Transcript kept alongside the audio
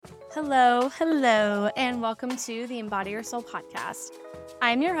Hello, and welcome to the Embody Your Soul podcast.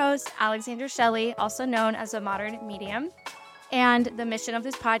 I'm your host, Alexandra Shelley, also known as a modern medium. And the mission of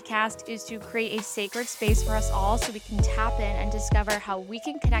this podcast is to create a sacred space for us all so we can tap in and discover how we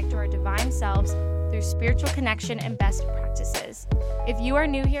can connect to our divine selves through spiritual connection and best practices. If you are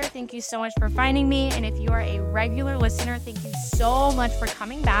new here, thank you so much for finding me. And if you are a regular listener, thank you so much for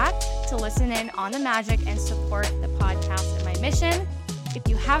coming back to listen in on the magic and support the podcast and my mission. If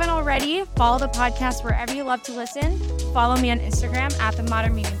you haven't already, follow the podcast wherever you love to listen. Follow me on Instagram at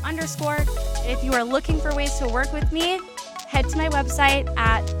 @themodernmedium_. If you are looking for ways to work with me, head to my website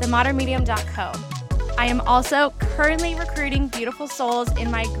at themodernmedium.co. I am also currently recruiting beautiful souls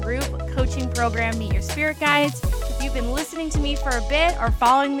in my group coaching program, Meet Your Spirit Guides. If you've been listening to me for a bit or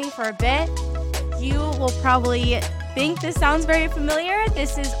following me for a bit, you will probably think this sounds very familiar.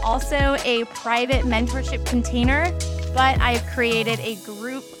 This is also a private mentorship container, but I've created a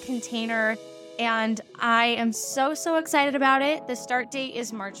group container and I am so excited about it. The start date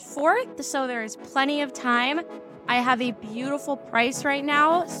is March 4th, so there is plenty of time. I have a beautiful price right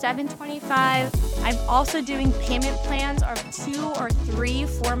now, $725. I'm also doing payment plans of 2 or 3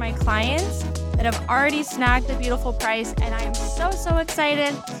 for my clients that have already snagged the beautiful price, and I am so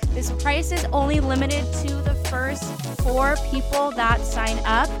excited. This price is only limited to the first 4 people that sign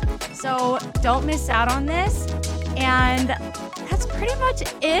up, so don't miss out on this. And that's pretty much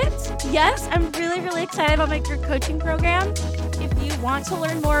it. Yes, I'm really excited about my group coaching program. If you want to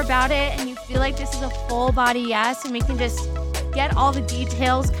learn more about it and you feel like this is a full body yes and we can just get all the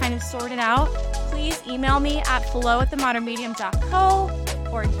details kind of sorted out, please email me at hello@themodernmedium.co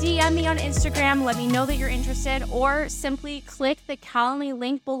or DM me on Instagram. Let me know that you're interested, or simply click the Calendly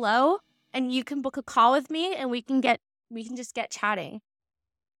link below and you can book a call with me and we can just get chatting.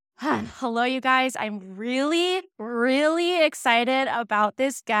 Hello, you guys. I'm really excited about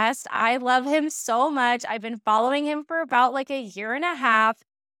this guest. I love him so much. I've been following him for about like a year and a half.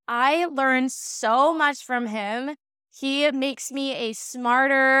 I learned so much from him. He makes me a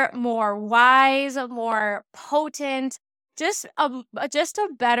smarter, more wise, more potent, just a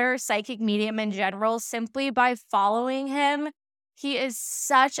better psychic medium in general, simply by following him. He is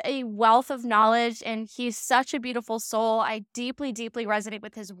such a wealth of knowledge and he's such a beautiful soul. I deeply resonate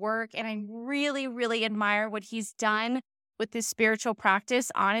with his work, and I really admire what he's done with this spiritual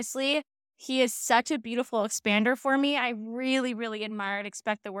practice. Honestly, he is such a beautiful expander for me. I really admire and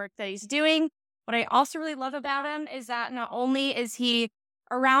expect the work that he's doing. What I also really love about him is that not only is he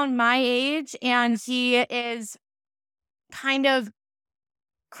around my age and he is kind of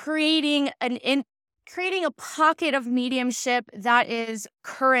creating a pocket of mediumship that is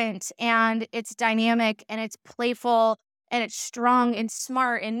current and it's dynamic and it's playful and it's strong and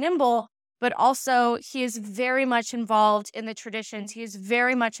smart and nimble, but also he is very much involved in the traditions. He is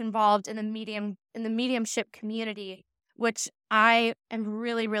very much involved in the mediumship community, which I am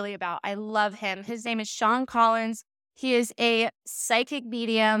really about. I love him. His name is Sean Collyns. He is a psychic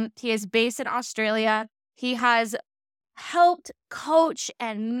medium. He is based in Australia. He has helped coach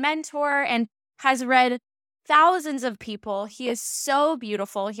and mentor and has read thousands of people. He is so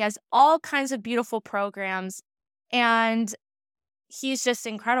beautiful. He has all kinds of beautiful programs, and he's just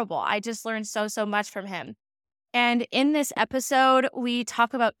incredible. I just learned so much from him. And in this episode, we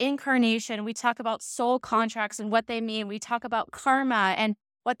talk about incarnation. We talk about soul contracts and what they mean. We talk about karma and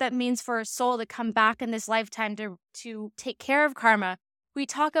what that means for a soul to come back in this lifetime to take care of karma. We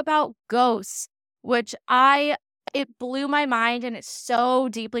talk about ghosts, which it blew my mind, and it so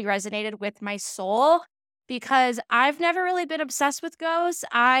deeply resonated with my soul because I've never really been obsessed with ghosts.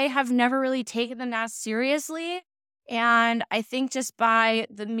 I have never really taken them that seriously. And I think just by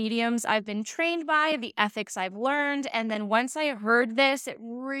the mediums I've been trained by, the ethics I've learned, and then once I heard this, it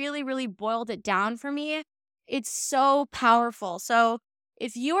really boiled it down for me. It's so powerful. So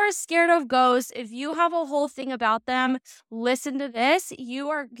if you are scared of ghosts, if you have a whole thing about them, listen to this.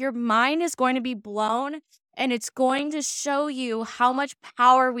 Your mind is going to be blown. And it's going to show you how much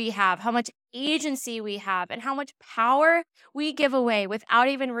power we have, how much agency we have, and how much power we give away without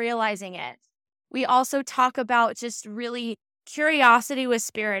even realizing it. We also talk about just really curiosity with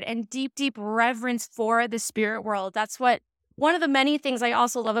spirit and deep reverence for the spirit world. That's one of the many things I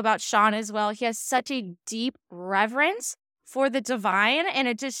also love about Sean as well. He has such a deep reverence for the divine, and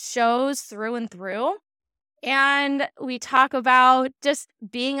it just shows through and through. And we talk about just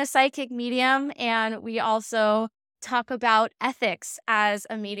being a psychic medium, and we also talk about ethics as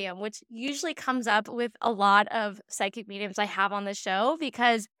a medium, which usually comes up with a lot of psychic mediums I have on the show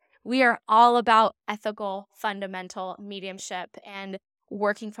because we are all about ethical, fundamental mediumship and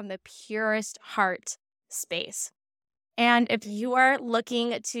working from the purest heart space. And if you are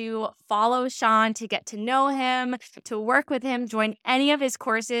looking to follow Sean, to get to know him, to work with him, join any of his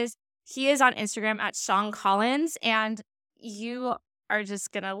courses, he is on Instagram at Sean Collyns, and you are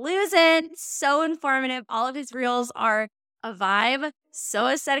just going to lose it. So informative. All of his reels are a vibe, so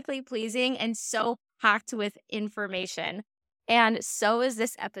aesthetically pleasing, and so packed with information. And so is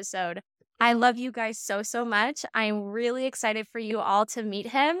this episode. I love you guys so, so much. I'm really excited for you all to meet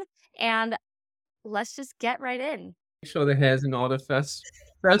him. And let's just get right in. Make sure the hair's in order first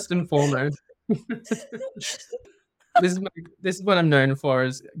and foremost. This is what I'm known for,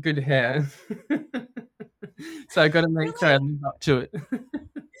 is good hair. So I got to make sure I live up to it.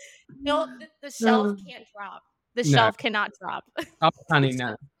 No, the shelf can't drop. The No, shelf cannot drop. up honey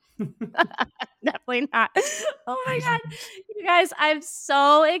now. Definitely not. Oh my God. You guys, I'm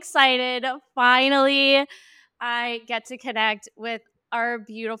so excited. Finally, I get to connect with our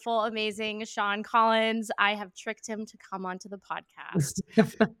beautiful, amazing Sean Collyns. I have tricked him to come onto the podcast.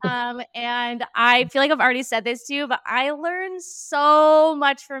 And I feel like I've already said this to you, but I learned so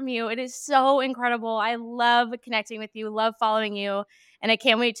much from you. It is so incredible. I love connecting with you, love following you, and I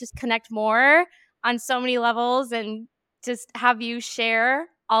can't wait to connect more on so many levels and just have you share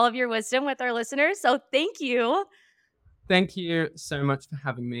all of your wisdom with our listeners. So thank you. Thank you so much for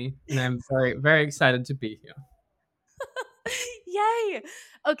having me, and I'm very, very excited to be here. Yay.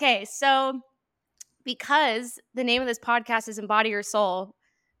 Okay, so because the name of this podcast is Embody Your Soul,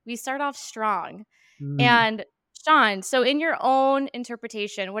 we start off strong. Mm. And Sean, so in your own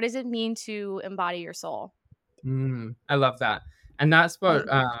interpretation, what does it mean to embody your soul? I love that. And that's what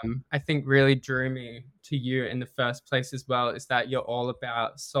I think really drew me to you in the first place as well, is that you're all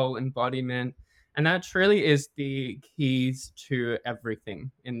about soul embodiment. And that truly is the keys to everything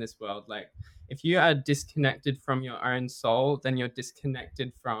in this world. Like, if you are disconnected from your own soul, then you're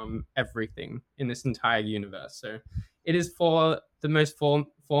disconnected from everything in this entire universe. So it is for the most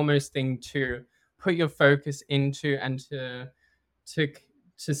foremost thing to put your focus into, and to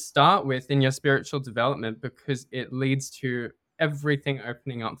to start with in your spiritual development, because it leads to everything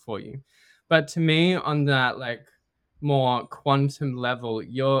opening up for you. But to me, on that like more quantum level,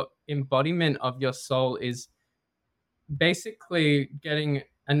 your embodiment of your soul is basically getting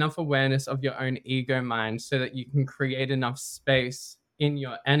enough awareness of your own ego mind so that you can create enough space in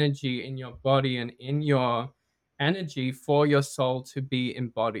your energy, in your body, and in your energy for your soul to be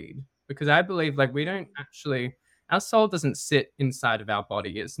embodied. Because I believe, like, we don't actually, our soul doesn't sit inside of our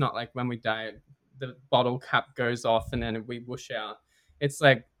body. It's not like when we die, the bottle cap goes off and then we whoosh out. It's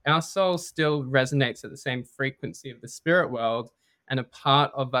like our soul still resonates at the same frequency of the spirit world, and a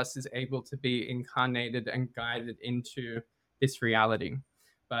part of us is able to be incarnated and guided into this reality.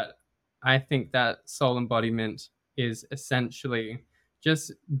 But I think that soul embodiment is essentially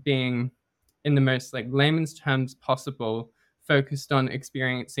just being, in the most like layman's terms possible, focused on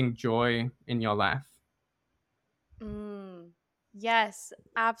experiencing joy in your life. Yes,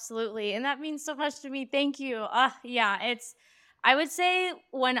 absolutely. And that means so much to me. Thank you. Yeah, I would say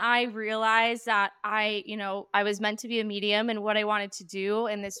when I realized that I was meant to be a medium and what I wanted to do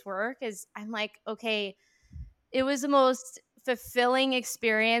in this work is I'm like, okay, it was the most fulfilling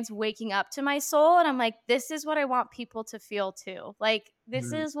experience waking up to my soul. And I'm like, this is what I want people to feel too. Like,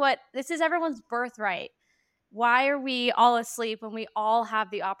 Mm. this is everyone's birthright. Why are we all asleep when we all have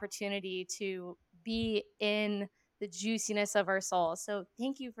the opportunity to be in the juiciness of our soul? So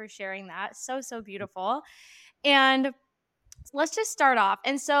thank you for sharing that. So, so beautiful. And let's just start off.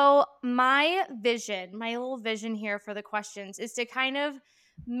 And so my vision, my little vision here for the questions is to kind of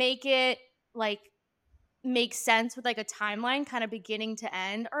make it like make sense with like a timeline, kind of beginning to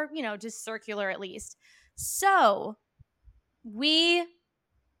end, or just circular at least. So we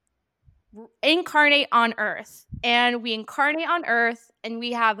incarnate on earth, and we incarnate on earth and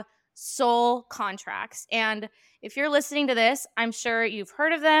we have soul contracts. And if you're listening to this, I'm sure you've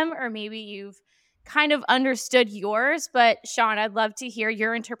heard of them, or maybe you've kind of understood yours. But Sean, I'd love to hear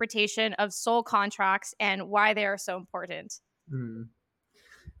your interpretation of soul contracts and why they are so important. Mm.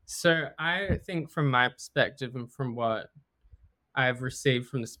 So I think, from my perspective and from what I've received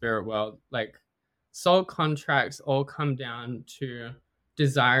from the spirit world, like, soul contracts all come down to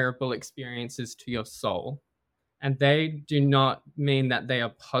desirable experiences to your soul. And they do not mean that they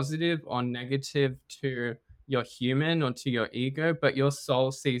are positive or negative to your human or to your ego, but your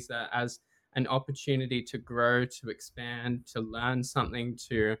soul sees that as an opportunity to grow, to expand, to learn something,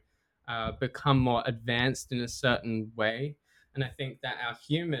 to become more advanced in a certain way. And I think that our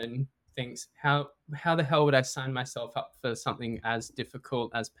human thinks, how the hell would I sign myself up for something as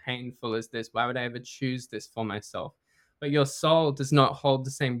difficult, as painful as this? Why would I ever choose this for myself? But your soul does not hold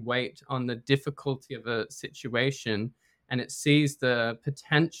the same weight on the difficulty of a situation. and it sees the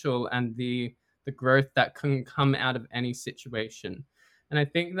potential and the growth that can come out of any situation. And I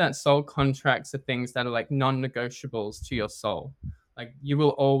think that soul contracts are things that are like non-negotiables to your soul. Like you will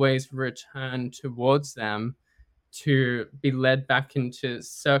always return towards them to be led back into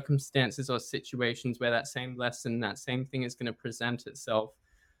circumstances or situations where that same lesson, that same thing is going to present itself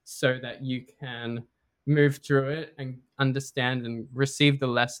so that you can move through it and understand and receive the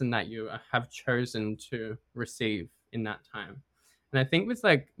lesson that you have chosen to receive in that time. And I think with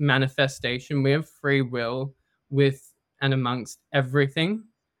like manifestation, we have free will with and amongst everything,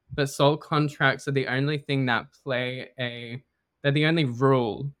 but soul contracts are the only thing that play a they're the only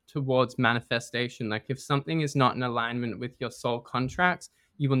rule towards manifestation. Like if something is not in alignment with your soul contracts,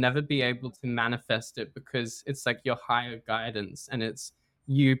 you will never be able to manifest it because it's like your higher guidance and it's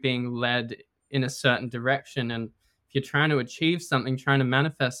you being led in a certain direction. And if you're trying to achieve something, trying to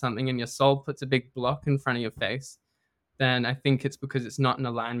manifest something, and your soul puts a big block in front of your face, then I think it's because it's not in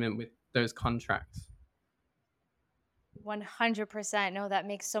alignment with those contracts. 100%. No, that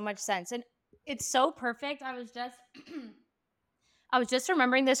makes so much sense. And it's so perfect. I was just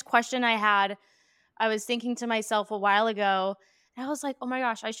remembering this question I had. I was thinking to myself a while ago, and I was like, "Oh my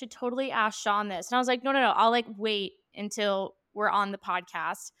gosh, I should totally ask Sean this." And I was like, "No, no, no. I'll like wait until we're on the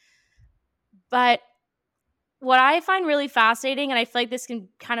podcast." But what I find really fascinating, and I feel like this can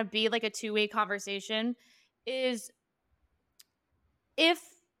kind of be like a two-way conversation, is if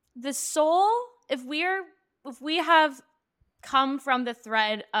the soul, if we have come from the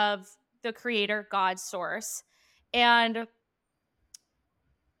thread of the creator, God source, and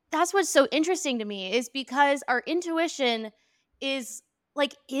that's what's so interesting to me is because our intuition is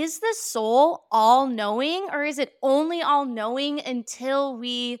like, is the soul all knowing, or is it only all knowing until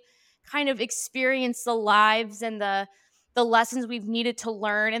we kind of experience the lives and the lessons we've needed to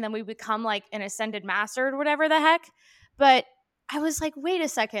learn, and then we become like an ascended master or whatever the heck. But I was like, wait a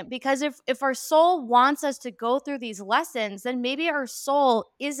second, because if our soul wants us to go through these lessons, then maybe our soul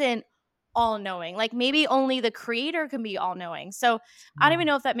isn't all knowing. Like maybe only the creator can be all knowing. So I don't even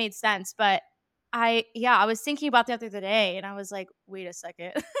know if that made sense, but I was thinking about that the other day and I was like, wait a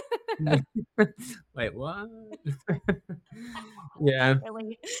second. Wait, what? Yeah.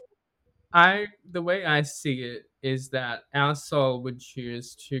 Really? The way I see it is that our soul would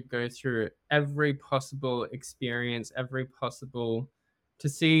choose to go through every possible experience, every possible to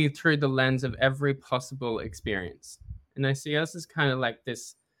see through the lens of every possible experience. And I see us as kind of like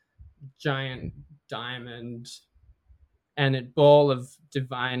this giant diamond and a ball of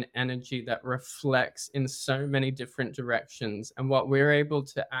divine energy that reflects in so many different directions. And what we're able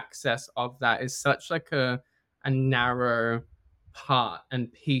to access of that is such like a narrow part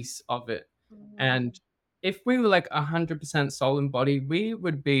and piece of it. Mm. And if we were like 100% soul and body, we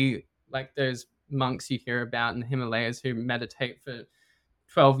would be like those monks you hear about in the Himalayas who meditate for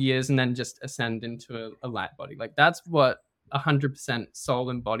 12 years and then just ascend into a light body. Like that's what 100% soul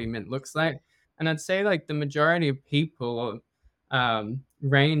embodiment looks like. And I'd say like the majority of people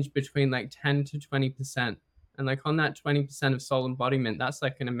range between like 10 to 20%. And like on that 20% of soul embodiment, that's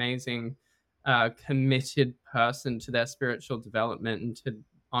like an amazing committed person to their spiritual development and to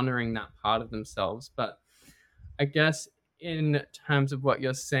honoring that part of themselves. But I guess in terms of what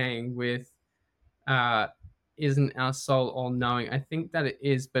you're saying with uh, isn't our soul all knowing? I think that it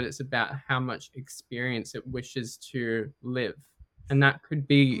is, but it's about how much experience it wishes to live. And that could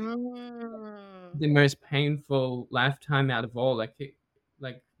be Mm. the most painful lifetime out of all. Like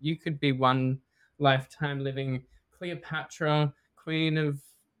you could be one lifetime living Cleopatra, queen of,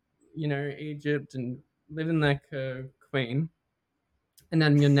 Egypt and living like a queen. And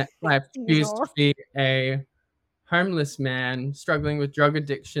then your next life choose to Diesel. be a homeless man struggling with drug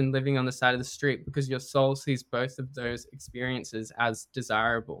addiction living on the side of the street because your soul sees both of those experiences as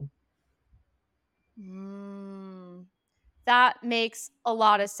desirable. Mm. That makes a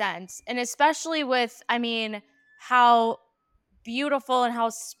lot of sense. And especially with, I mean, how beautiful and how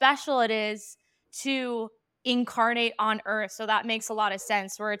special it is to incarnate on earth. So that makes a lot of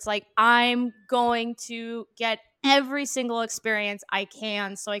sense where it's like, I'm going to get every single experience I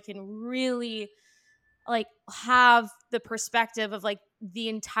can so I can really like have the perspective of like the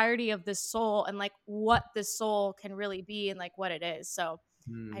entirety of the soul and like what the soul can really be and like what it is. So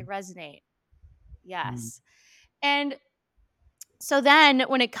I Mm, resonate. mm, Yes. And so then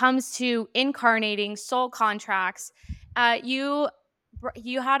when it comes to incarnating soul contracts, you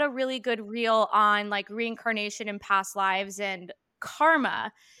had a really good reel on like reincarnation in past lives and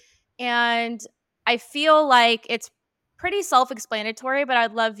karma. And I feel like it's pretty self-explanatory, but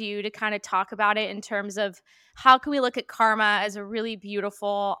I'd love you to kind of talk about it in terms of how can we look at karma as a really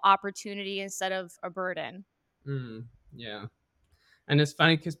beautiful opportunity instead of a burden. mm. Yeah. And it's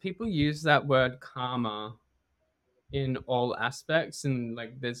funny because people use that word karma in all aspects, and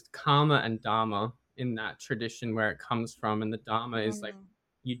like there's karma and dharma in that tradition where it comes from, and the dharma is like Mhm.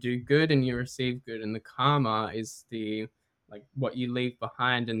 you do good and you receive good, and the karma is the like what you leave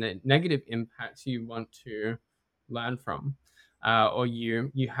behind and the negative impacts you want to learn from, or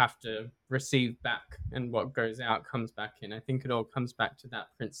you have to receive back, and what goes out comes back in. I think it all comes back to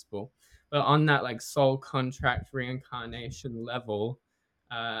that principle. But on that like soul contract reincarnation level,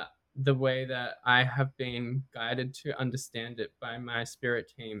 uh, the way that I have been guided to understand it by my spirit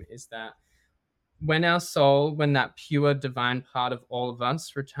team is that when our soul, when that pure divine part of all of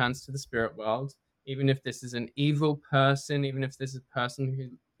us returns to the spirit world, even if this is an evil person, even if this is a person who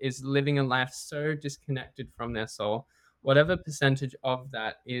is living a life so disconnected from their soul, whatever percentage of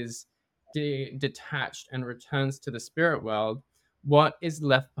that is detached and returns to the spirit world, what is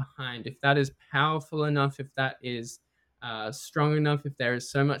left behind, if that is powerful enough, if that is strong enough, if there is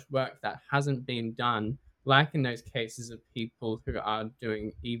so much work that hasn't been done, like in those cases of people who are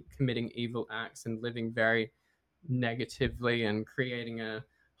committing evil acts and living very negatively and creating a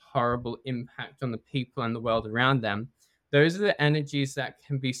horrible impact on the people and the world around them, those are the energies that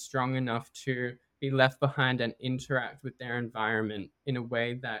can be strong enough to be left behind and interact with their environment in a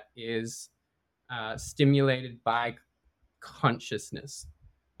way that is stimulated by consciousness.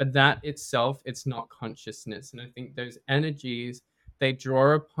 But that itself, it's not consciousness. And I think those energies, they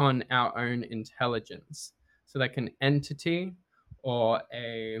draw upon our own intelligence. So like an entity or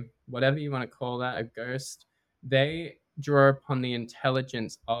a whatever you want to call that, a ghost, they draw upon the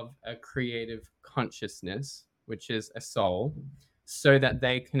intelligence of a creative consciousness, which is a soul, so that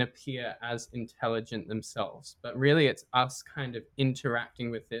they can appear as intelligent themselves. But really, it's us kind of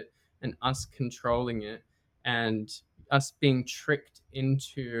interacting with it and us controlling it, and us being tricked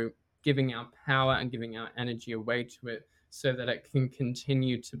into giving our power and giving our energy away to it so that it can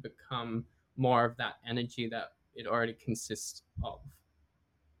continue to become more of that energy that it already consists of.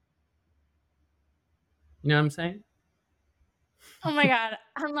 You know what I'm saying? Oh my god.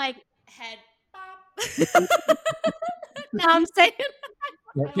 I'm like head bop. Now I'm saying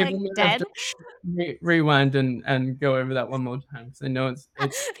Yeah, I'm like people may have dead. to rewind and go over that one more time because I know it's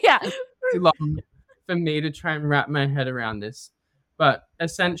Yeah. too long for me to try and wrap my head around this. But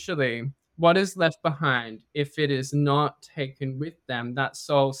essentially, what is left behind if it is not taken with them? That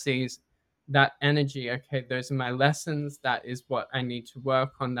soul sees that energy. Okay, those are my lessons. That is what I need to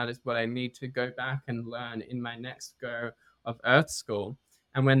work on. That is what I need to go back and learn in my next go of Earth School.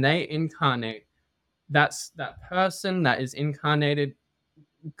 And when they incarnate, that's that person that is incarnated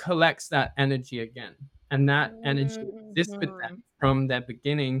collects that energy again. And that energy exists with them Mhm. from their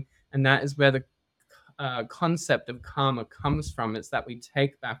beginning. And that is where the concept of karma comes from. It's that we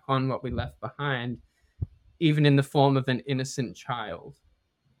take back on what we left behind, even in the form of an innocent child.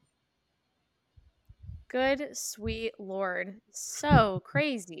 Good sweet lord. So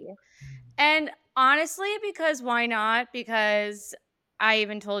crazy. And honestly, because why not? Because I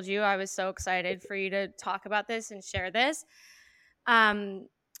even told you I was so excited for you to talk about this and share this. Um,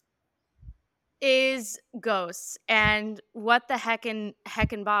 is ghosts and what the heck and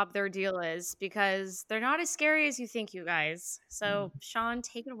Bob their deal is because they're not as scary as you think, you guys. So, Sean,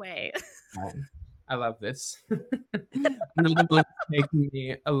 take it away. Um, I love this. Another one that's taken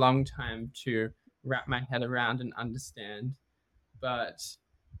me a long time to wrap my head around and understand. But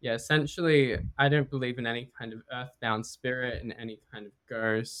yeah, essentially, I don't believe in any kind of earthbound spirit and any kind of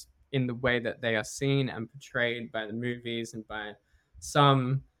ghost in the way that they are seen and portrayed by the movies and by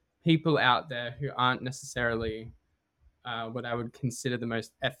some people out there who aren't necessarily what I would consider the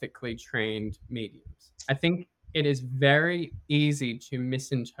most ethically trained mediums. I think it is very easy to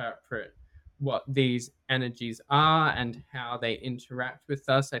misinterpret what these energies are and how they interact with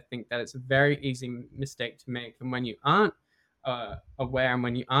us. I think that it's a very easy mistake to make. And when you aren't aware and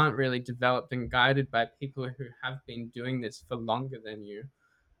when you aren't really developed and guided by people who have been doing this for longer than you,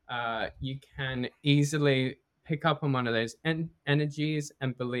 you can easily pick up on one of those energies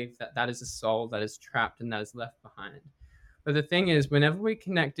and believe that that is a soul that is trapped and that is left behind. But the thing is, whenever we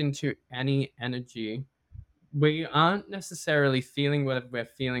connect into any energy, we aren't necessarily feeling whatever we're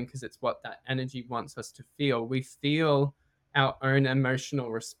feeling because it's what that energy wants us to feel. We feel our own emotional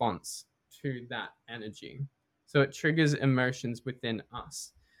response to that energy. So it triggers emotions within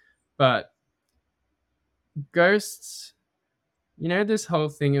us. But ghosts, this whole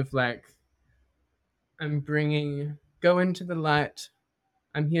thing of like, go into the light.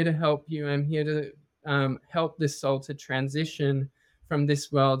 I'm here to help you. I'm here to help this soul to transition from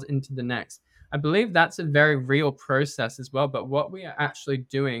this world into the next. I believe that's a very real process as well. But what we are actually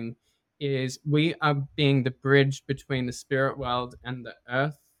doing is we are being the bridge between the spirit world and the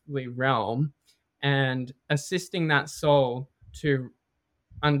earthly realm, and assisting that soul to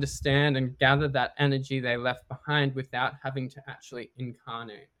understand and gather that energy they left behind without having to actually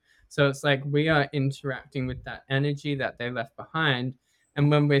incarnate. So it's like we are interacting with that energy that they left behind.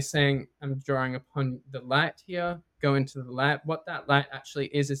 And when we're saying, I'm drawing upon the light here, go into the light, what that light actually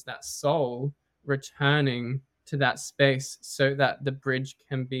is that soul returning to that space so that the bridge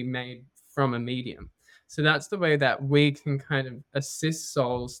can be made from a medium. So that's the way that we can kind of assist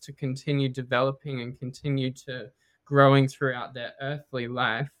souls to continue developing and continue to growing throughout their earthly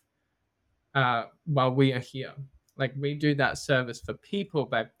life while we are here. Like we do that service for people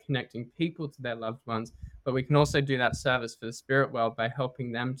by connecting people to their loved ones, but we can also do that service for the spirit world by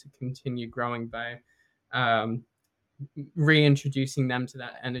helping them to continue growing by um, reintroducing them to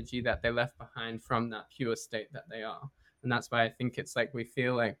that energy that they left behind from that pure state that they are. And that's why I think it's like we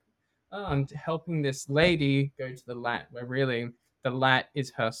feel like, oh, I'm helping this lady go to the light, where really the light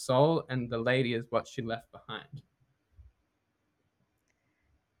is her soul and the lady is what she left behind.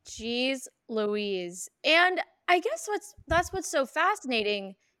 Jeez Louise. And I guess that's what's so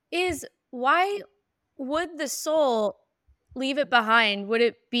fascinating is why would the soul leave it behind? Would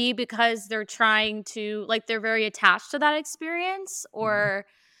it be because they're trying to like they're very attached to that experience, or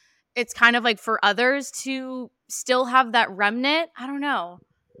it's kind of like for others to still have that remnant? I don't know.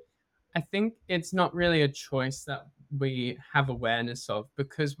 I think it's not really a choice that we have awareness of,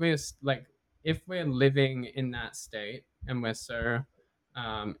 because we're like, if we're living in that state and we're so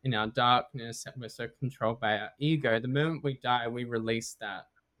in our darkness and we're so controlled by our ego, the moment we die, we release that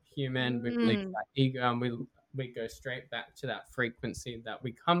human, we release Mm, that ego, and we go straight back to that frequency that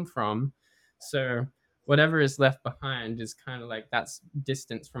we come from. So whatever is left behind is kind of like that's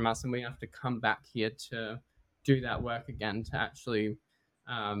distance from us, and we have to come back here to do that work again to actually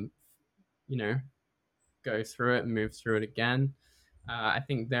um, you know, go through it and move through it again. I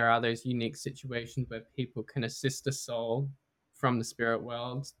think there are those unique situations where people can assist a soul from the spirit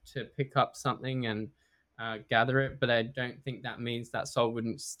world to pick up something and gather it, but I don't think that means that soul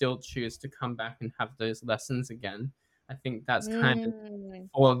wouldn't still choose to come back and have those lessons again. I think that's kind of mm,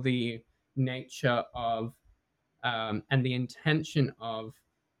 for the nature of and the intention of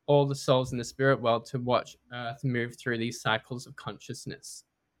all the souls in the spirit world to watch Earth move through these cycles of consciousness.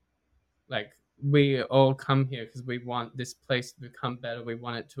 Like we all come here because we want this place to become better, we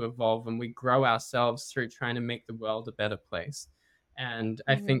want it to evolve, and we grow ourselves through trying to make the world a better place. And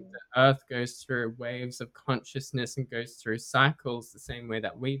I think mhm, the earth goes through waves of consciousness and goes through cycles the same way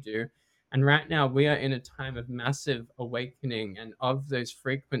that we do. And right now we are in a time of massive awakening and of those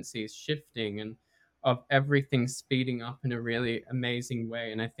frequencies shifting and of everything speeding up in a really amazing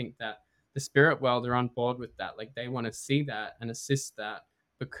way. And I think that the spirit world are on board with that. Like they want to see that and assist that,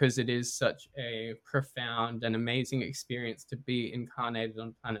 because it is such a profound and amazing experience to be incarnated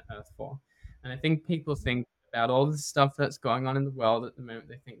on planet Earth for. And I think people think about all the stuff that's going on in the world at the moment.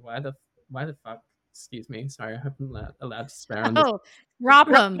 They think, why the fuck? Excuse me, sorry, I hope I'm allowed to swear on this. oh,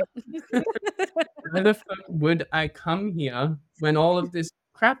 problem. Why the fuck would I come here when all of this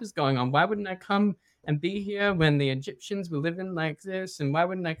crap is going on? Why wouldn't I come and be here when the Egyptians were living like this? And why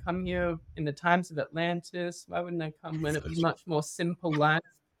wouldn't I come here in the times of Atlantis? Why wouldn't I come when it was much more simple life?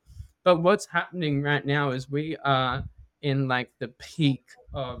 But what's happening right now is we are in like the peak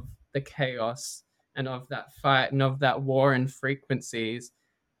of the chaos and of that fight and of that war and frequencies,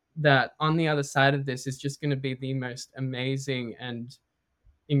 that on the other side of this is just going to be the most amazing and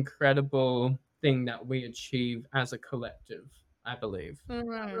incredible thing that we achieve as a collective, I believe.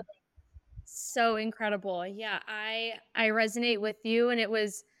 Mhm. So incredible. Yeah, I resonate with you, and it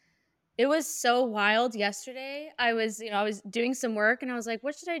was so wild yesterday. I was doing some work and I was like,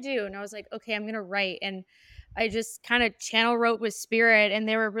 what should I do? And I was like, okay, I'm going to write. And I just kind of channel wrote with spirit, and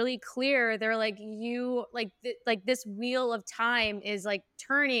they were really clear. They're like, you like this wheel of time is like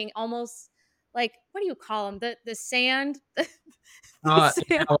turning almost like, what do you call them? The sand, the Uh,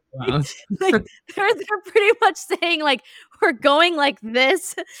 sand. wow. Like they're pretty much saying like we're going like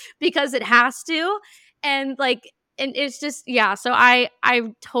this because it has to, and like and it's just yeah. So I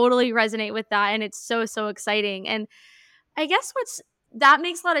totally resonate with that, and it's so exciting. And I guess that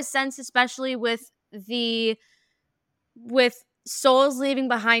makes a lot of sense, especially with souls leaving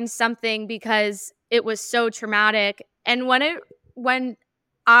behind something because it was so traumatic. And when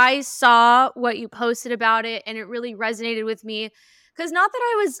I saw what you posted about it, and it really resonated with me, because not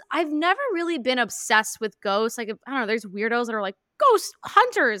that I've never really been obsessed with ghosts. Like, I don't know, there's weirdos that are like ghost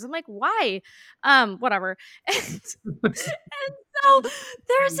hunters. I'm like, why? Whatever. And so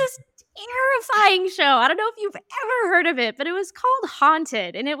there's this terrifying show. I don't know if you've ever heard of it, but it was called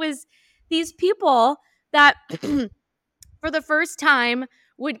Haunted, and it was these people that for the first time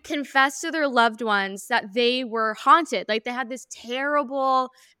would confess to their loved ones that they were haunted. Like they had this terrible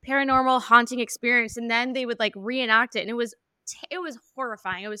paranormal haunting experience, and then they would like reenact it, and it was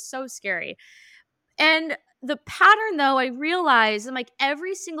horrifying. It was so scary. And the pattern, though, I realized, I'm like,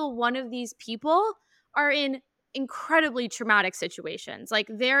 every single one of these people are in incredibly traumatic situations. Like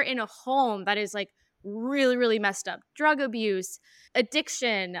they're in a home that is like really, really messed up, drug abuse,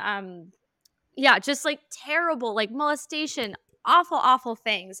 addiction, yeah, just like terrible, like molestation, awful, awful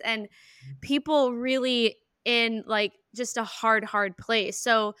things. And people really in like just a hard place.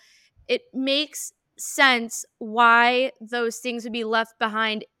 So it makes sense why those things would be left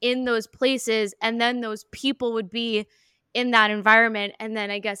behind in those places, and then those people would be in that environment, and then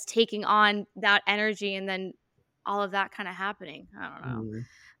I guess taking on that energy, and then all of that kind of happening. I don't know. Mm.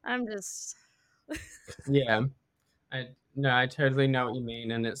 I'm just Yeah. I totally know what you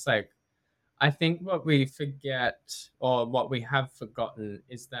mean. And it's like, I think what we forget or what we have forgotten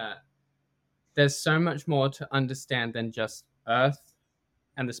is that there's so much more to understand than just Earth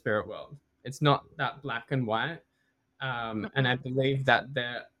and the spirit world. It's not that black and white. And I mm-mm. believe that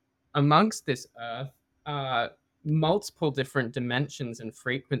there, amongst this Earth, are multiple different dimensions and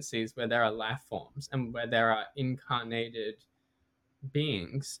frequencies where there are life forms and where there are incarnated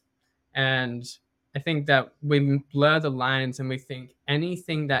beings. And I think that we blur the lines and we think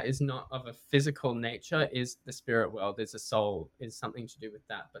anything that is not of a physical nature is the spirit world, is a soul, is something to do with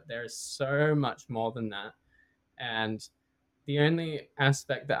that. But there is so much more than that. And the only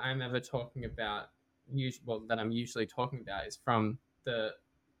aspect that I'm ever talking about, that I'm usually talking about, is from the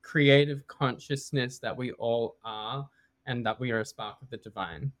creative consciousness that we all are, and that we are a spark of the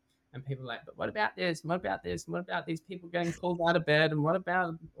divine. And people are like, but what about this? And what about this? And what about these people getting pulled out of bed? And what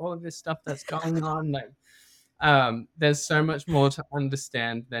about all of this stuff that's going on? Like, there's so much more to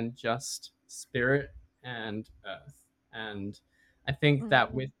understand than just spirit and earth. And I think that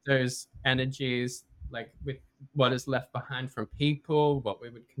Mm. with those energies, like with what is left behind from people, what we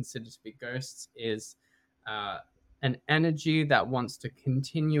would consider to be ghosts, is uh, an energy that wants to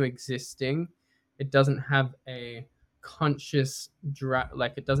continue existing. It doesn't have a conscious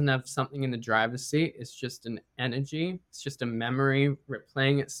like it doesn't have something in the driver's seat. It's just an energy. It's just a memory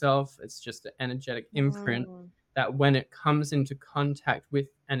replaying itself. It's just an energetic imprint Mm. that when it comes into contact with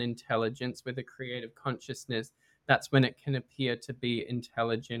an intelligence, with a creative consciousness, that's when it can appear to be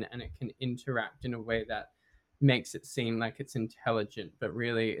intelligent, and it can interact in a way that makes it seem like it's intelligent, but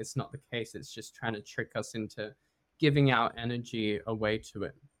really it's not the case. It's just trying to trick us into giving our energy away to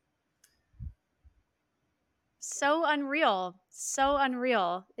it. So unreal. So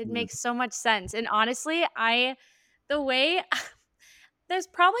unreal. It Mm. makes so much sense. And honestly, the way there's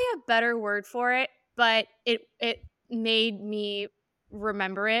probably a better word for it, but it made me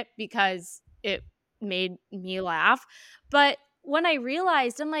remember it because it made me laugh. But when I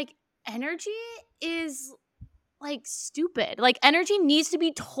realized, I'm like, energy is like stupid. Like energy needs to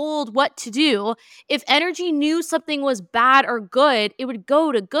be told what to do. If energy knew something was bad or good, it would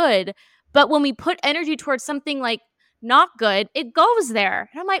go to good. But when we put energy towards something like not good, it goes there.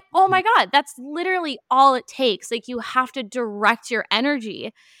 And I'm like, "Oh my god, that's literally all it takes. Like you have to direct your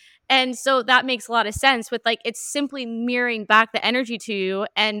energy." And so that makes a lot of sense with like it's simply mirroring back the energy to you,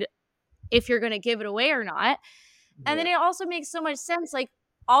 and if you're going to give it away or not. And Yeah. then it also makes so much sense. Like,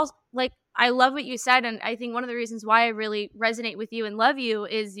 all like I love what you said, and I think one of the reasons why I really resonate with you and love you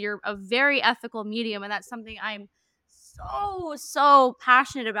is you're a very ethical medium, and that's something I'm so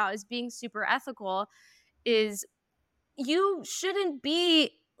passionate about, is being super ethical. Is you shouldn't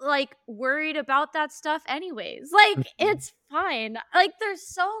be like worried about that stuff anyways. Like Mhm. it's fine. Like there's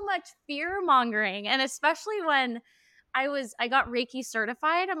so much fear mongering, and especially when I got Reiki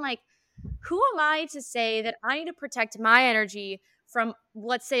certified, I'm like, who am I to say that I need to protect my energy from,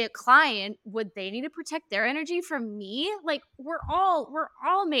 let's say, a client? Would they need to protect their energy from me? Like we're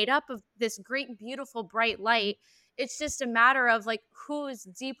all made up of this great, beautiful, bright light. It's just a matter of like who's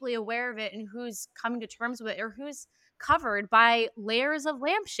deeply aware of it and who's coming to terms with it, or who's covered by layers of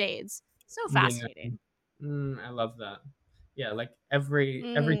lampshades. So Yeah. fascinating. I love that. Yeah, like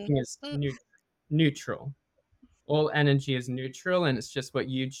Mm. everything is Mm. neutral. All energy is neutral, and it's just what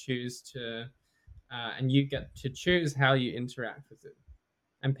you choose to, and you get to choose how you interact with it.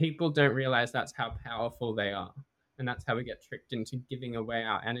 And people don't realize that's how powerful they are, and that's how we get tricked into giving away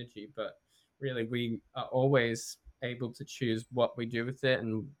our energy. But really, we are always able to choose what we do with it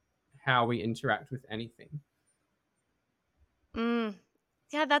and how we interact with anything. Mm.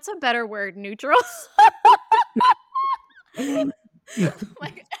 Yeah, that's a better word, neutral.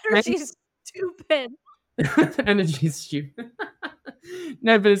 Like energy Thanks. is stupid. Energy is stupid.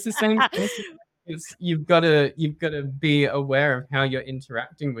 No, but it's the same thing. It's you've gotta be aware of how you're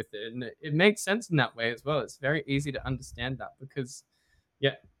interacting with it, and it makes sense in that way as well. It's very easy to understand that because,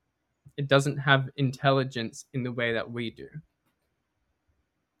 yeah, it doesn't have intelligence in the way that we do.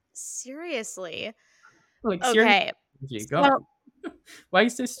 Seriously. Like, seriously, Okay. God, So, why are you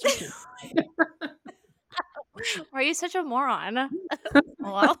so stupid? why are you such a moron?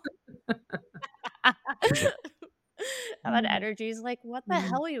 Hello? That energy is like, what the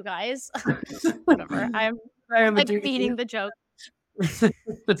hell, you guys? Whatever. I'm I am a like genius. feeding the joke.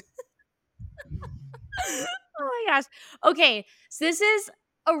 Oh my gosh. Okay, so this is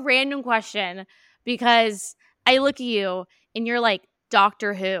a random question because I look at you and you're like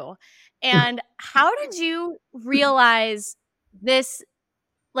Doctor Who. And how did you realize this,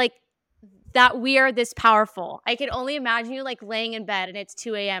 like, that we are this powerful? I can only imagine you like laying in bed and it's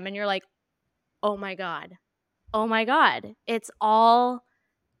 2 a.m. and you're like, oh my God. Oh my God. It's all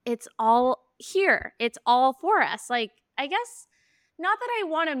here. It's all for us. Like, I guess not that I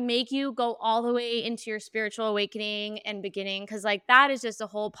want to make you go all the way into your spiritual awakening and beginning, because like that is just a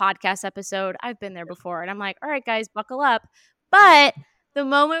whole podcast episode. I've been there before and I'm like, all right, guys, buckle up. But the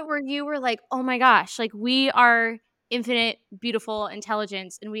moment where you were like, oh my gosh, like we are infinite, beautiful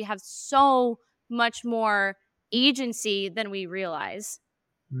intelligence and we have so much more agency than we realize.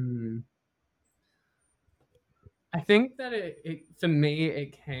 Hmm. I think that it for me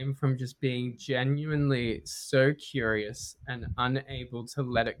it came from just being genuinely so curious and unable to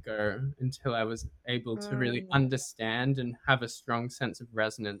let it go until I was able to really Mm. understand and have a strong sense of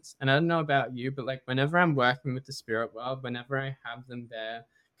resonance. And I don't know about you, but like whenever I'm working with the spirit world, whenever I have them there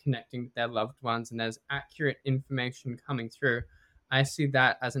connecting with their loved ones and there's accurate information coming through, I see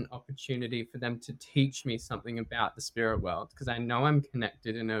that as an opportunity for them to teach me something about the spirit world because I know I'm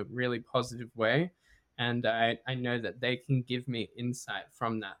connected in a really positive way and I know that they can give me insight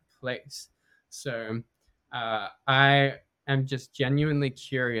from that place. So I am just genuinely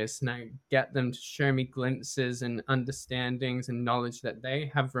curious, and I get them to show me glimpses and understandings and knowledge that they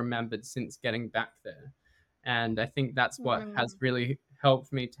have remembered since getting back there. And I think that's what has Mm. really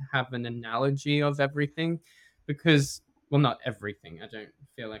helped me to have an analogy of everything because, well, not everything. I don't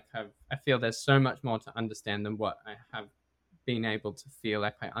feel like I feel there's so much more to understand than what I have been able to feel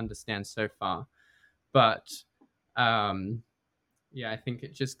like I understand so far. But um, yeah, I think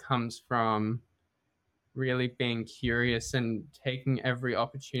it just comes from really being curious and taking every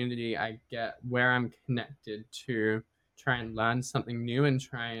opportunity I get where I'm connected to try and learn something new and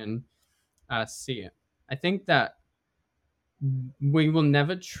try and see it. I think that we will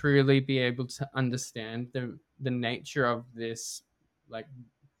never truly be able to understand the nature of this, like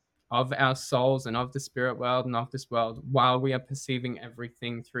of our souls and of the spirit world and of this world while we are perceiving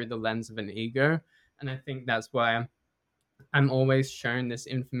everything through the lens of an ego. And I think that's why I'm always shown this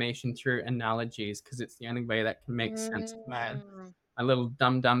information through analogies because it's the only way that can make sense to Mm. my little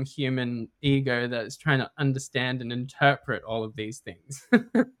dumb human ego that's trying to understand and interpret all of these things.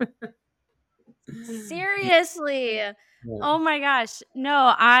 Seriously. Yeah. Oh my gosh.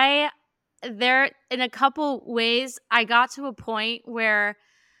 No, I there in a couple ways I got to a point where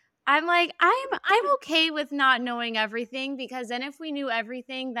I'm like I'm okay with not knowing everything because then if we knew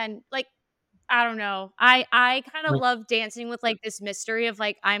everything then like I don't know. I kind of love dancing with like this mystery of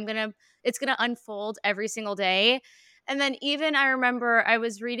like it's going to unfold every single day. And then even I remember I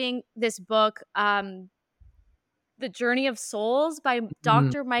was reading this book the Journey of Souls by Mhm.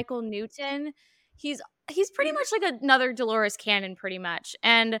 Dr. Michael Newton. He's he's pretty much like another Dolores Cannon pretty much.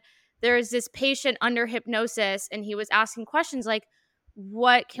 And there's this patient under hypnosis and he was asking questions like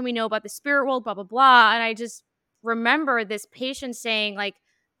what can we know about the spirit world blah blah blah and I just remember this patient saying like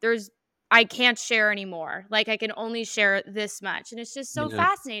there's I can't share anymore. Like I can only share this much. And it's just so Yeah.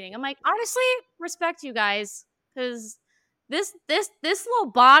 fascinating. I'm like, honestly, respect you guys cuz this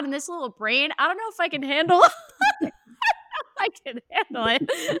little bod and this little brain, I don't know if I can handle I can handle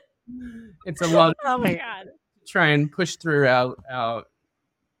it. It's a lot Oh my to god. try and push through our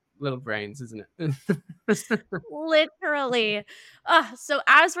little brains, isn't it? Literally. So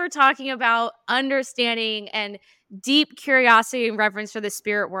as we're talking about understanding and deep curiosity and reverence for the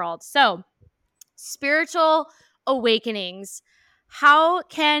spirit world. So, spiritual awakenings. How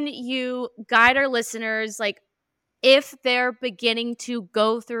can you guide our listeners like if they're beginning to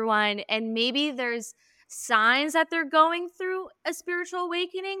go through one and maybe there's signs that they're going through a spiritual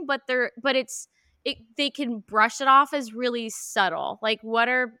awakening but they can brush it off as really subtle like what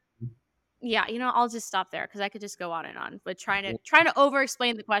are yeah I'll just stop there because I could just go on and on but trying to over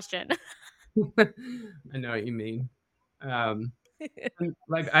explain the question. I know what you mean. Um, and,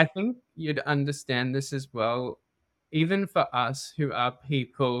 like, I think you'd understand this as well even for us who are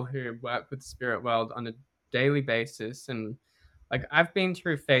people who work with the spirit world on a daily basis, and like I've been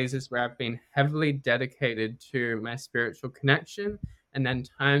through phases where I've been heavily dedicated to my spiritual connection, and then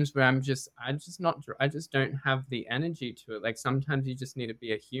times where I just don't have the energy to it. Like sometimes you just need to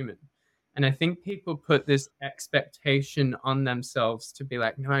be a human. And I think people put this expectation on themselves to be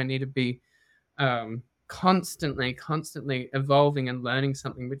like, no, I need to be constantly evolving and learning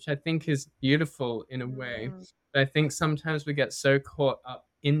something, which I think is beautiful in a way. Mm. But I think sometimes we get so caught up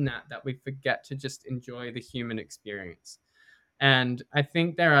in that we forget to just enjoy the human experience. And I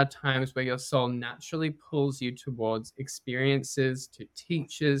think there are times where your soul naturally pulls you towards experiences, to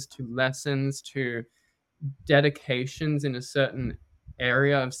teachers, to lessons, to dedications in a certain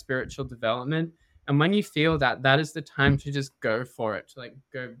area of spiritual development. And when you feel that, that is the time to just go for it, to like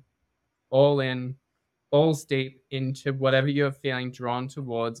go all in, balls deep into whatever you're feeling drawn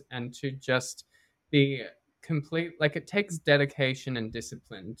towards, and to just be complete. Like it takes dedication and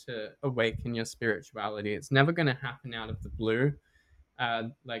discipline to awaken your spirituality. It's never going to happen out of the blue.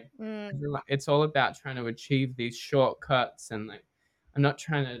 Like Mm. it's all about trying to achieve these shortcuts, and like I'm not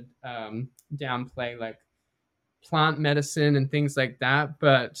trying to downplay like plant medicine and things like that,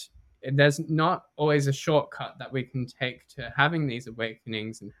 but there's not always a shortcut that we can take to having these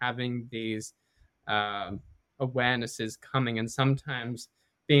awakenings and having these um, awarenesses coming. And sometimes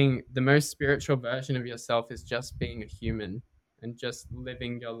being the most spiritual version of yourself is just being a human and just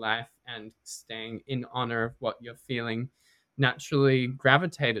living your life and staying in honor of what you're feeling naturally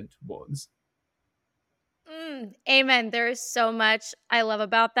gravitated towards. Amen. There is so much I love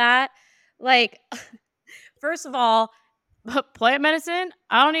about that. Like, first of all, plant medicine,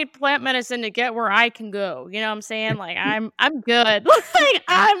 I don't need plant medicine to get where I can go. You know what I'm saying? Like I'm good. Like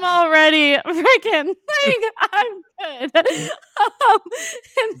I'm already freaking like I'm good.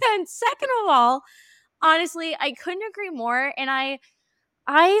 And then second of all, honestly, I couldn't agree more. And I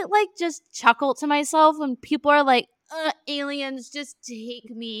like just chuckle to myself when people are like, aliens just take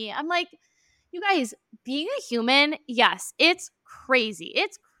me. I'm like, you guys, being a human, yes, it's crazy.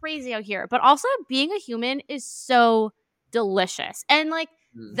 It's crazy out here. But also being a human is so delicious. And like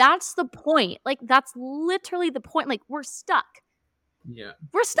Mm, that's the point. Like that's literally the point. Like we're stuck. yeah.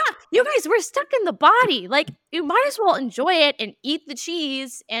 We're stuck. You guys, we're stuck in the body. Like you might as well enjoy it and eat the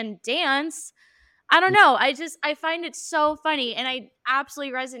cheese and dance. I don't know. I find it so funny and I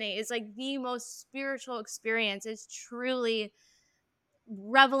absolutely resonate. It's like the most spiritual experience. It's truly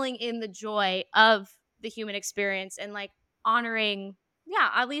reveling in the joy of the human experience and like honoring, yeah,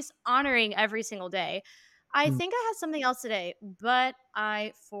 at least honoring every single day. I Mm. think I had something else today, but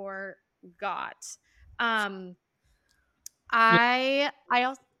I forgot. Um Yeah, I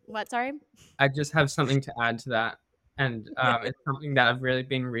also what, sorry? I just have something to add to that. And it's something that I've really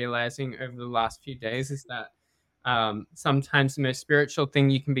been realizing over the last few days is that sometimes the most spiritual thing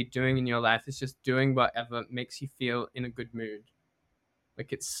you can be doing in your life is just doing whatever makes you feel in a good mood.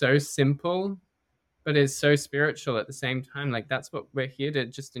 Like it's so simple, but it's so spiritual at the same time. Like that's what we're here to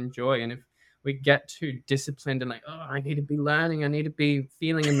just enjoy. And if we get too disciplined and like, oh, I need to be learning, I need to be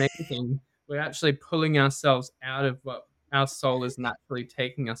feeling amazing, we're actually pulling ourselves out of what our soul is naturally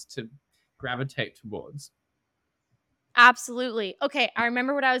taking us to gravitate towards. Absolutely. Okay, I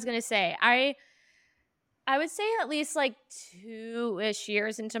remember what I was going to say. I would say at least like 2-ish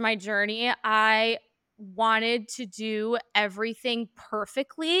years into my journey, I wanted to do everything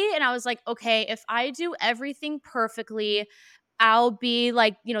perfectly. And I was like, okay, if I do everything perfectly, I'll be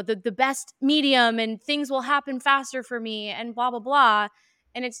like, the best medium and things will happen faster for me and blah, blah, blah.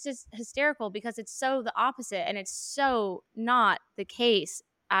 And it's just hysterical because it's so the opposite and it's so not the case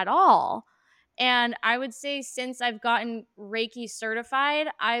at all. And I would say since I've gotten Reiki certified,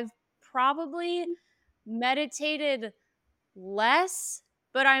 I've probably meditated less,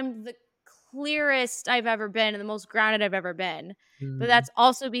 but I'm the clearest I've ever been and the most grounded I've ever been. But Mm, that's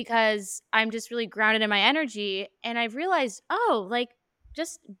also because I'm just really grounded in my energy. And I've realized, oh, like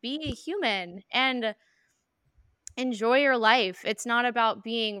just be a human and enjoy your life. It's not about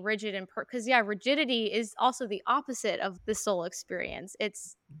being rigid and because, yeah, rigidity is also the opposite of the soul experience.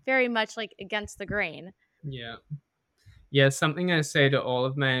 It's very much like against the grain. yeah. Yeah. Something I say to all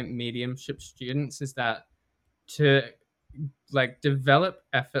of my mediumship students is that to like develop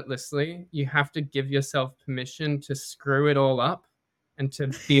effortlessly, you have to give yourself permission to screw it all up and to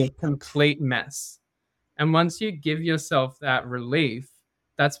be a complete mess. And once you give yourself that relief,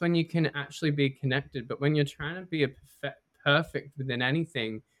 that's when you can actually be connected. But when you're trying to be a perfect within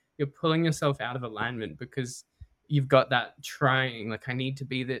anything, you're pulling yourself out of alignment because you've got that trying, like, I need to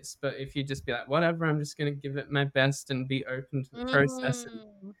be this. But if you just be like, whatever, I'm just going to give it my best and be open to the process. And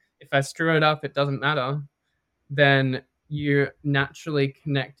Mm. if I screw it up, it doesn't matter. then you naturally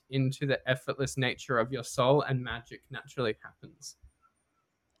connect into the effortless nature of your soul and magic naturally happens.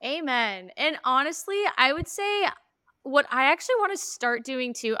 Amen. And honestly, I would say what I actually want to start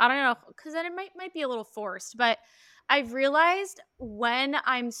doing too, I don't know, because then it might be a little forced, but I've realized when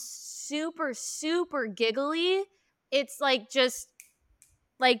I'm super, super giggly, it's like just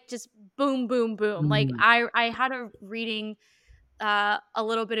boom, boom, boom. Like Mm. I had a reading a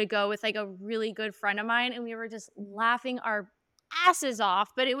little bit ago with like a really good friend of mine, and we were just laughing our asses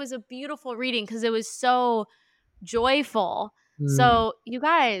off, but it was a beautiful reading because it was so joyful. Mm. So, you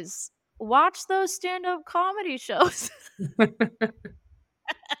guys, watch those stand-up comedy shows.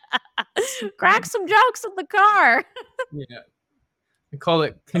 Crack some jokes in the car. Yeah. We call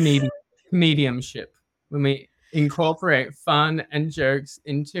it mediumship. When we incorporate fun and jokes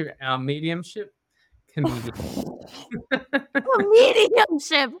into our mediumship, comedian.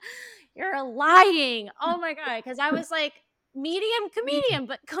 Mediumship. You're lying. Oh my god, cuz I was like medium comedian,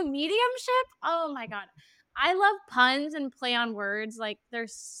 but comediumship? Oh my god. I love puns and play on words. Like they're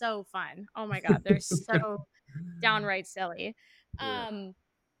so fun. Oh my god, they're so downright silly. Yeah. Um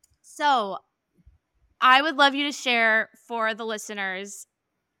so I would love you to share for the listeners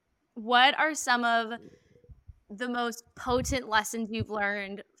what are some of the most potent lessons you've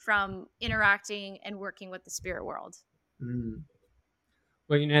learned from interacting and working with the spirit world? Mm.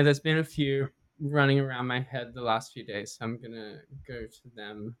 Well, there's been a few running around my head the last few days, so I'm gonna go to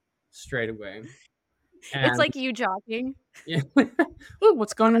them straight away. It's And like you jogging. yeah, ooh,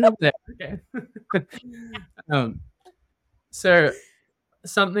 what's going on over there? Okay. um, so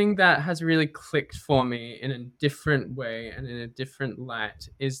something that has really clicked for me in a different way and in a different light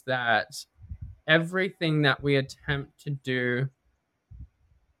is that everything that we attempt to do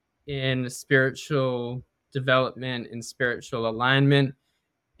in spiritual development, in spiritual alignment,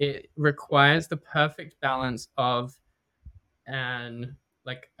 it requires the perfect balance of an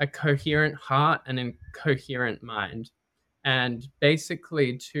a coherent heart and a coherent mind. And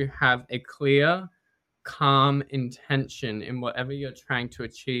basically to have a clear, calm intention in whatever you're trying to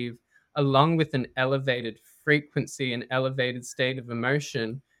achieve, along with an elevated frequency and elevated state of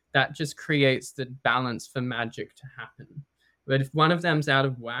emotion that just creates the balance for magic to happen. But if one of them's out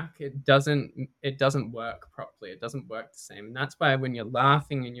of whack, it doesn't work properly. It doesn't work the same. And that's why when you're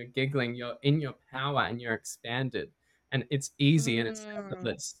laughing and you're giggling, you're in your power and you're expanded. And it's easy and it's Mm.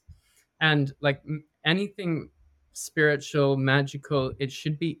 effortless. And like anything spiritual, magical, it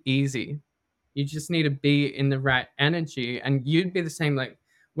should be easy. You just need to be in the right energy, and you'd be the same. Like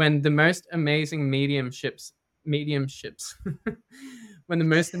when the most amazing mediumships, when the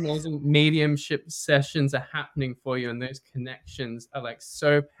most amazing mediumship sessions are happening for you, and those connections are like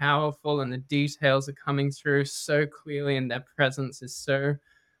so powerful, and the details are coming through so clearly, and their presence is so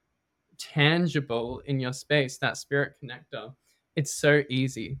tangible in your space, that spirit connector, it's so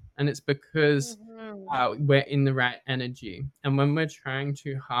easy. And it's because Mhm. we're in the right energy. And when we're trying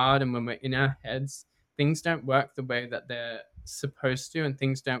too hard and when we're in our heads, things don't work the way that they're supposed to, and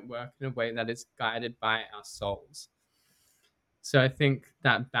things don't work in a way that is guided by our souls. So I think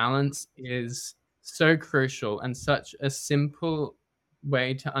that balance is so crucial and such a simple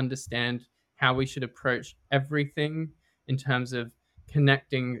way to understand how we should approach everything in terms of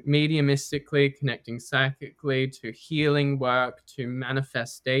connecting mediumistically, connecting psychically, to healing work, to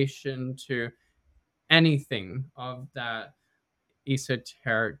manifestation, to anything of that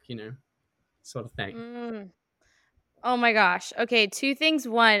esoteric, sort of thing. Mm. Oh my gosh. Okay, two things.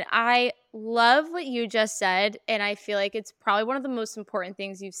 One, I love what you just said, and I feel like it's probably one of the most important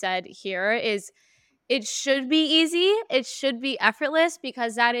things you've said here is it should be easy, it should be effortless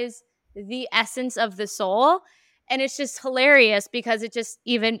because that is the essence of the soul. And it's just hilarious because it just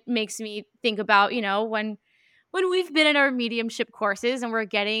even makes me think about, when we've been in our mediumship courses and we're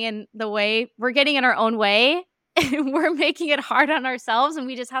getting in our own way and we're making it hard on ourselves and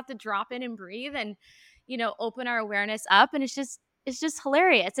we just have to drop in and breathe and open our awareness up, and it's just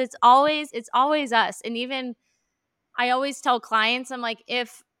hilarious. It's always us. And even I always tell clients, I'm like,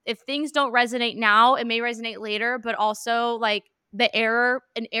 if things don't resonate now, it may resonate later, but also like an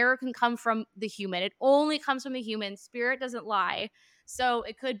error can come from the human. It only comes from the human. Spirit doesn't lie. So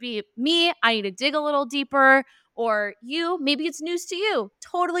it could be me, I need to dig a little deeper, or maybe it's news to you,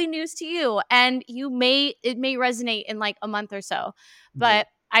 totally news to you. And it may resonate in like a month or so. Yeah. But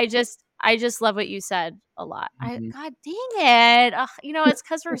I just love what you said a lot. Mhm. God dang it. Ugh, it's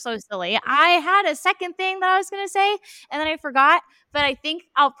because we're so silly. I had a second thing that I was gonna say and then I forgot, but I think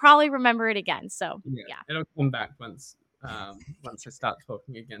I'll probably remember it again. So Yeah, yeah. it'll come back once I start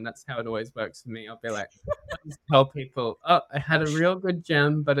talking again. That's how it always works for me. I'll be like, I'll just tell people, "Oh, I had a real good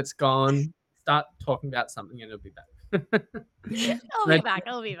gem, but it's gone. start talking about something and it'll be back. I'll be But back.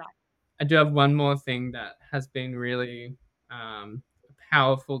 I'll be back. I do have one more thing that has been really a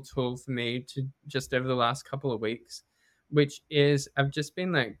powerful tool for me to just over the last couple of weeks, which is I've just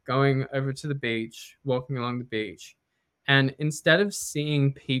been like going over to the beach, walking along the beach, and instead of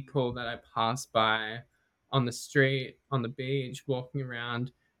seeing people that I pass by on the street, on the beach, walking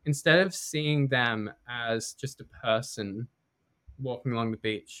around, instead of seeing them as just a person walking along the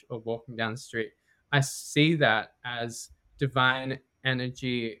beach or walking down the street, I see that as divine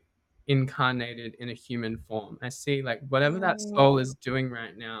energy incarnated in a human form. I see like whatever that Mm. soul is doing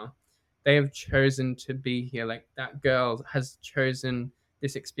right now, they have chosen to be here. Like that girl has chosen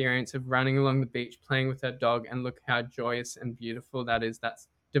this experience of running along the beach, playing with her dog, and look how joyous and beautiful that is. That's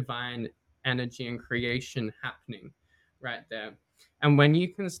divine energy and creation happening right there. And when you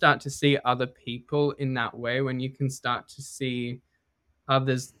can start to see other people in that way, when you can start to see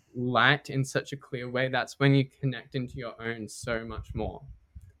others' light in such a clear way, that's when you connect into your own so much more.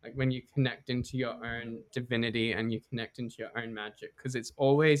 Like when you connect into your own divinity and you connect into your own magic, because it's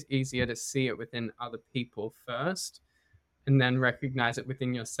always easier to see it within other people first and then recognize it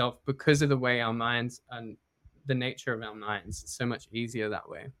within yourself because of the way our minds and the nature of our minds. It's so much easier that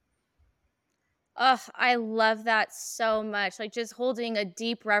way. Ugh, I love that so much. Like just holding a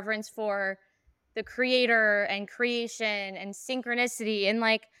deep reverence for the creator and creation and synchronicity and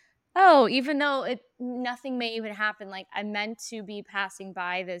like, oh, even though it nothing may even happen, like I meant to be passing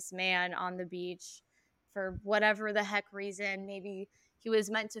by this man on the beach for whatever the heck reason. Maybe he was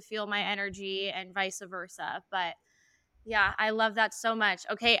meant to feel my energy and vice versa. But yeah, I love that so much.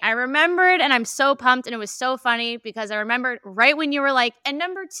 Okay, I remembered and I'm so pumped and it was so funny because I remembered right when you were like, and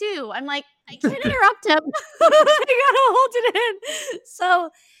number two, I'm like, I can't interrupt him. I gotta hold it in. So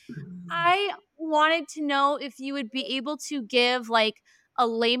I wanted to know if you would be able to give like a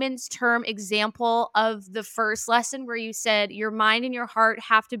layman's term example of the first lesson where you said your mind and your heart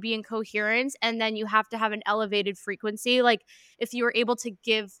have to be in coherence and then you have to have an elevated frequency. Like if you were able to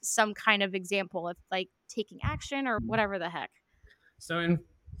give some kind of example of like taking action or whatever the heck. So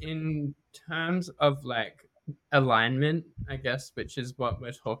in terms of like alignment, I guess, which is what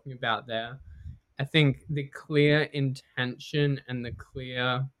we're talking about there, I think the clear intention and the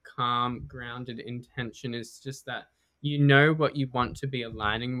clear, calm, grounded intention is just that you know what you want to be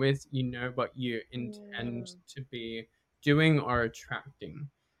aligning with, you know what you intend Mm. to be doing or attracting.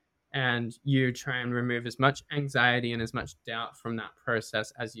 And you try and remove as much anxiety and as much doubt from that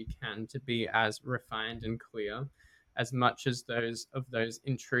process as you can to be as refined and clear as much as those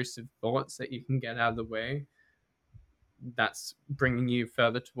intrusive thoughts that you can get out of the way. That's bringing you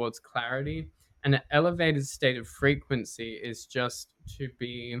further towards clarity. And an elevated state of frequency is just to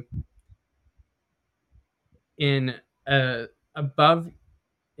be in a above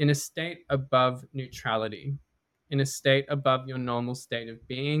in a state above neutrality, in a state above your normal state of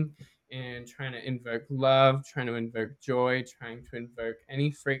being, and trying to invoke love, trying to invoke joy, trying to invoke any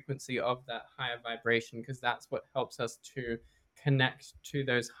frequency of that higher vibration, because that's what helps us to connect to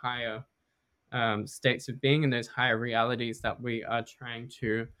those higher states of being and those higher realities that we are trying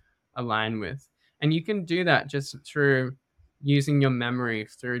to align with. And you can do that just through using your memory,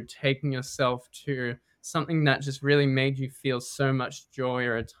 through taking yourself to something that just really made you feel so much joy,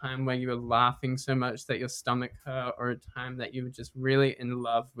 or a time where you were laughing so much that your stomach hurt, or a time that you were just really in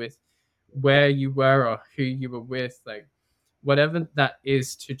love with where you were or who you were with. Like whatever that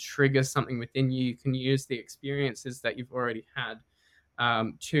is to trigger something within you, you can use the experiences that you've already had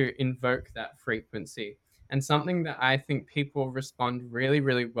to invoke that frequency. And something that I think people respond really,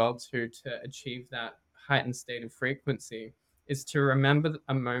 really well to achieve that heightened state of frequency is to remember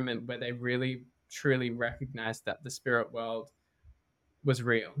a moment where they really, truly recognized that the spirit world was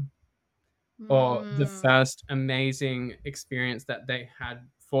real, or the Mm. first amazing experience that they had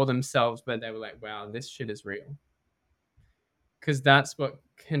for themselves where they were like, wow, this shit is real. Because that's what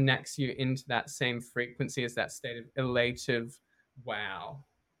connects you into that same frequency as that state of elative wow,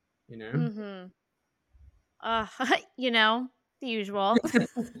 you know? Mm-hmm. Uh, you know, the usual.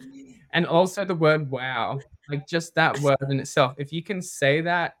 And also the word wow, like just that word in itself. If you can say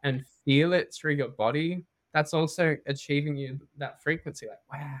that and feel it through your body, that's also achieving you that frequency. Like,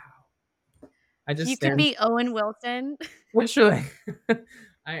 wow. I just You could stand be Owen Wilson. literally.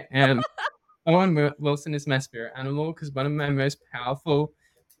 I am. Owen Wilson is my spirit animal because one of my most powerful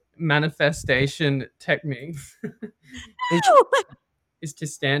manifestation techniques is is to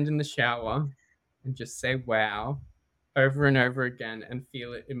stand in the shower and just say wow over and over again and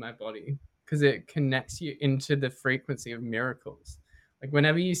feel it in my body because it connects you into the frequency of miracles. Like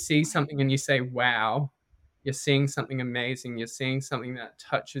whenever you see something and you say wow, you're seeing something amazing, you're seeing something that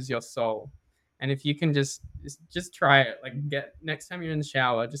touches your soul. And if you can just try it, like get next time you're in the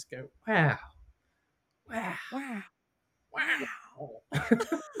shower, just go, wow, wow, Wow. wow.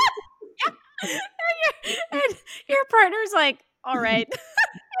 And your partner's like, all right.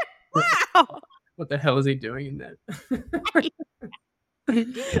 Wow. What the hell is he doing in there? I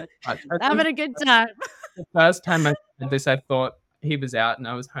think Having a good time. the first time I did this, I thought he was out and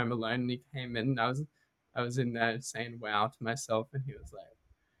I was home alone, and he came in, and I was in there saying wow to myself, and he was like,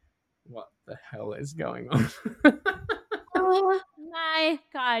 "What the hell is going on?" Oh my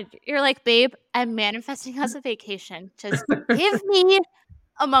God. You're like, babe, I'm manifesting us a vacation. Just give me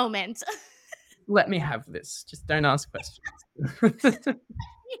a moment. Let me have this. Just don't ask questions.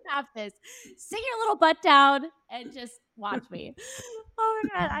 You have this. Sit your little butt down and just watch me. Oh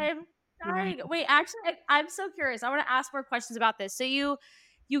my God. I'm dying. Wait, actually, I'm so curious. I want to ask more questions about this. So you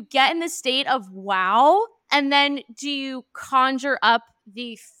get in the state of wow, and then do you conjure up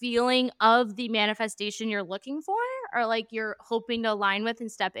the feeling of the manifestation you're looking for, or like you're hoping to align with and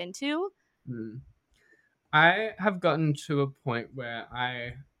step into? Hmm. I have gotten to a point where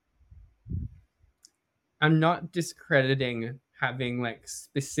I'm not discrediting having like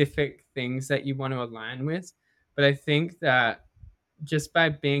specific things that you want to align with, but I think that just by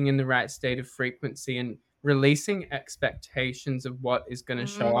being in the right state of frequency and releasing expectations of what is going to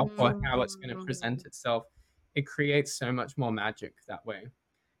show up or how it's going to present Mm, itself, it creates so much more magic that way.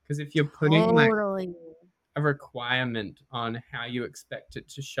 Because if you're putting like totally. a requirement on how you expect it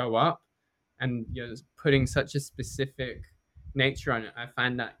to show up and you're putting such a specific nature on it, I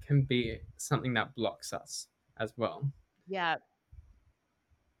find that can be something that blocks us as well. Yeah.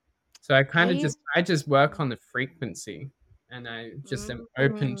 So I kind of I just work on the frequency, and I just am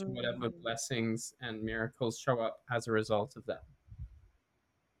open to whatever mm. blessings and miracles show up as a result of that.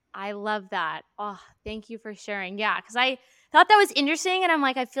 I love that. Oh, thank you for sharing. Yeah, because I thought that was interesting. And I'm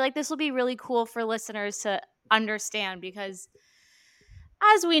like, I feel like this will be really cool for listeners to understand because,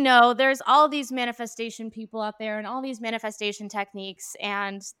 as we know, there's all these manifestation people out there and all these manifestation techniques.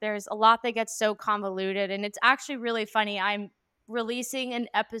 And there's a lot that gets so convoluted. And it's actually really funny. I'm releasing an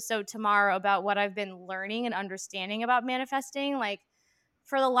episode tomorrow about what I've been learning and understanding about manifesting. Like,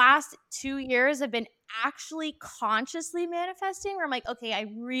 for the last 2 years, I've been actually consciously manifesting where I'm like, okay, I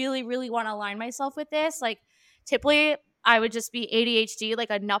really, really want to align myself with this. Like, typically, I would just be ADHD, like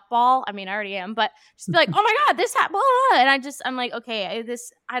a nutball. I mean, I already am, but just be like, oh my God, this happened. And I'm like, okay,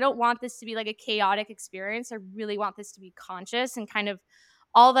 I don't want this to be like a chaotic experience. I really want this to be conscious and kind of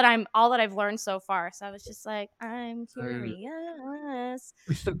all that I've learned so far. So I was just like, I'm Mm. curious.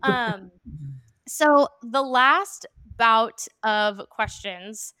 Um, so the last bout of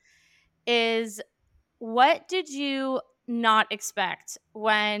questions is, what did you not expect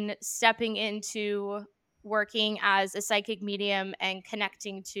when stepping into working as a psychic medium and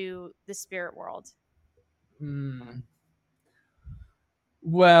connecting to the spirit world? Mm.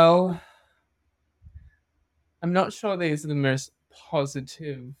 Well, I'm not sure these are the most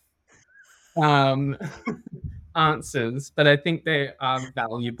positive um, answers, but I think they are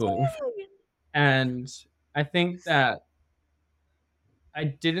valuable. And I think that I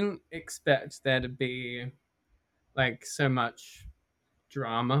didn't expect there to be like so much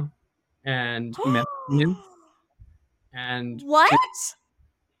drama and messages and What?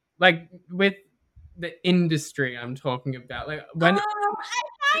 like with the industry I'm talking about. Like when Oh,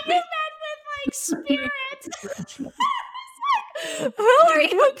 I thought you meant with like spirits. Who are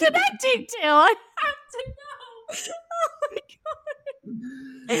you connecting to? I have to know. Oh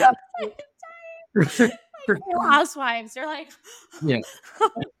my God. Like Real Housewives. They're like, yeah.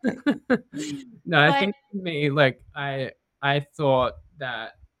 No, I but think for me, like I thought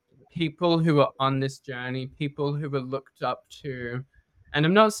that people who are on this journey, people who were looked up to, and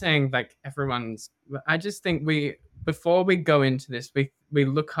I'm not saying like everyone's, I just think we before we go into this, we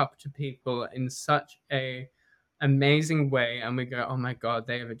look up to people in such a amazing way, and we go, oh my God,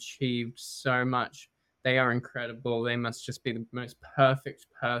 they have achieved so much. They are incredible. They must just be the most perfect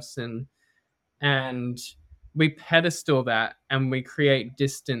person, and we pedestal that and we create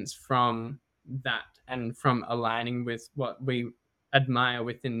distance from that and from aligning with what we admire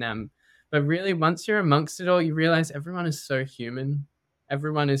within them. But really, once you're amongst it all, you realize everyone is so human,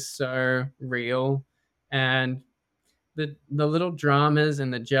 everyone is so real, and the little dramas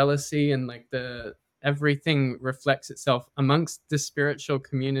and the jealousy and like the everything reflects itself amongst the spiritual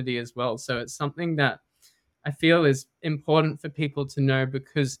community as well. So it's something that I feel is important for people to know,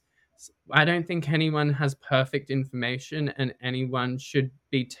 because I don't think anyone has perfect information and anyone should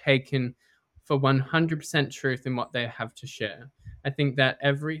be taken for 100% truth in what they have to share. I think that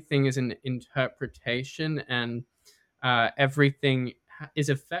everything is an interpretation, and everything is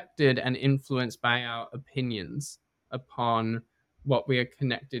affected and influenced by our opinions upon what we are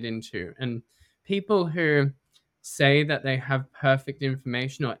connected into. And people who say that they have perfect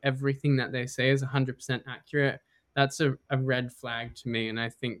information or everything that they say is 100% accurate, that's a red flag to me. And I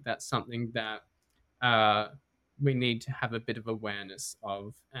think that's something that uh, we need to have a bit of awareness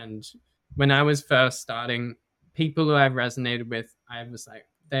of. And when I was first starting, people who I resonated with, I was like,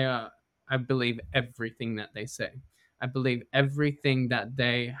 I believe everything that they say. I believe everything that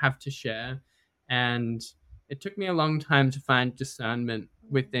they have to share. And it took me a long time to find discernment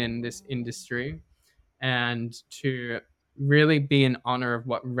within this industry and to really be in honor of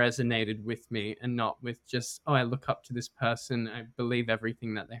what resonated with me and not with just, oh, I look up to this person, I believe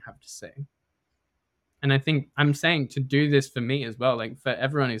everything that they have to say. And I think I'm saying to do this for me as well, like for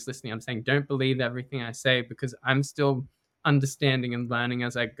everyone who's listening, I'm saying don't believe everything I say, because I'm still understanding and learning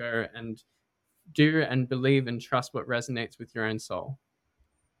as I go, and do and believe and trust what resonates with your own soul.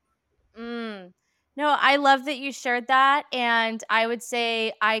 Mm. No, I love that you shared that, and I would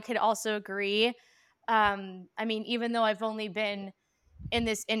say I could also agree. I mean, even though I've only been in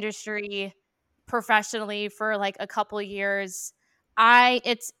this industry professionally for like a couple years, I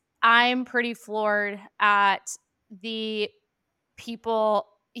it's I'm pretty floored at the people,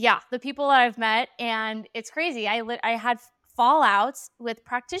 yeah, the people that I've met, and it's crazy. I had fallouts with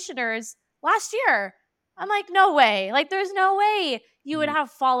practitioners last year. I'm like, no way. Like, there's no way you would Mm,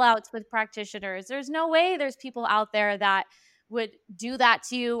 have fallouts with practitioners. There's no way there's people out there that would do that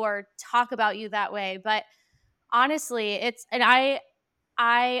to you or talk about you that way. But honestly, it's and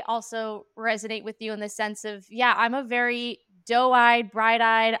I also resonate with you in the sense of, yeah, I'm a very doe-eyed,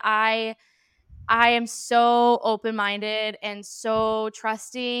 bright-eyed. I am so open-minded and so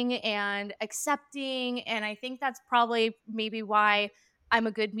trusting and accepting, and I think that's probably maybe why I'm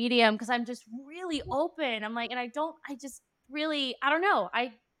a good medium, because I'm just really open. I'm like, and I just really, I don't know.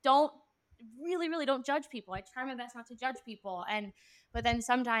 I don't really don't judge people. I try my best not to judge people. And but then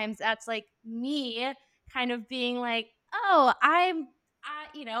sometimes that's like me kind of being like, "Oh,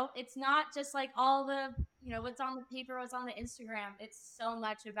 it's not just like all the what's on the paper, what's on the Instagram. It's so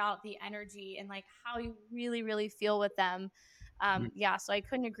much about the energy and like how you really feel with them." mm, Yeah, so I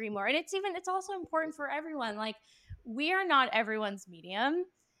couldn't agree more. And it's also important for everyone. Like, we are not everyone's medium.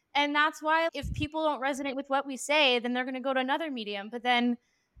 And that's why if people don't resonate with what we say, then they're going to go to another medium. But then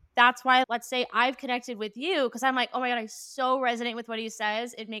that's why, let's say I've connected with you because I'm like, oh my God, I so resonate with what he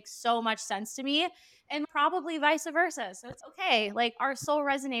says. It makes so much sense to me. And probably vice versa. So it's okay. Like, our soul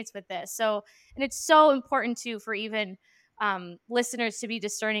resonates with this. So, and it's so important too for even listeners to be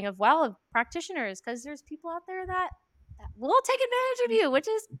discerning of, well, of practitioners, because there's people out there that will take advantage of you, which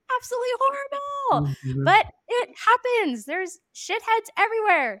is absolutely horrible. mm, mm. But it happens. There's shitheads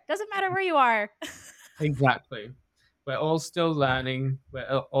everywhere. Doesn't matter where you are. Exactly. We're all still learning.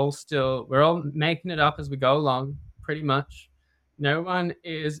 We're all making it up as we go along, pretty much. No one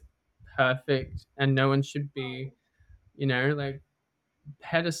is perfect, and no one should be, like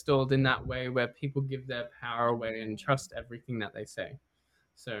pedestaled in that way where people give their power away and trust everything that they say.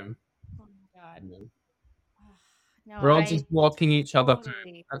 So, Oh my God. you know, No, we're all I just walking each other home.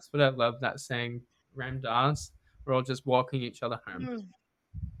 totally. That's what I love, that saying, Ram Dass. We're all just walking each other home. Mm.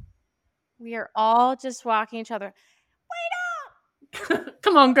 We are all just walking each other. Wait up!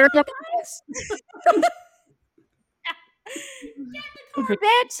 Come on, girl. Come on, guys! Get in the car,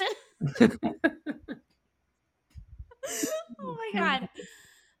 bitch! Oh my God.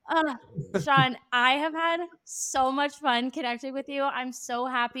 Sean, I have had so much fun connecting with you. I'm so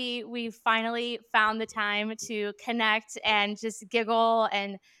happy we finally found the time to connect and just giggle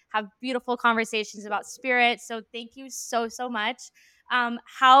and have beautiful conversations about spirit. So thank you so much.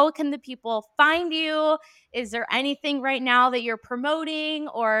 How can the people find you? Is there anything right now that you're promoting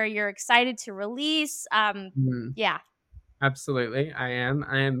or you're excited to release? Mm, Yeah. absolutely. I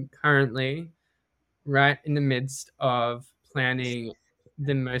am currently right in the midst of planning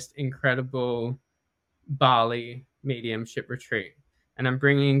the most incredible Bali mediumship retreat. And I'm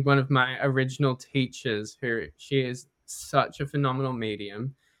bringing one of my original teachers, who she is such a phenomenal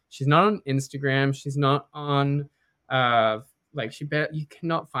medium. She's not on Instagram. She's not on, like, you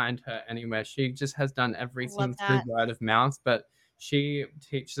cannot find her anywhere. She just has done I love everything through that. word of mouth, but she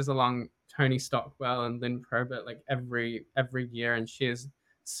teaches along Tony Stockwell and Lynn Probert like every year, and she is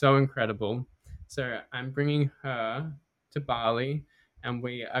so incredible. So I'm bringing her to Bali, and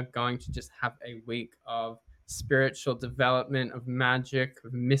we are going to just have a week of spiritual development, of magic,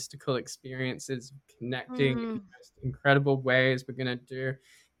 of mystical experiences, of connecting in the Mm. most incredible ways. We're going to do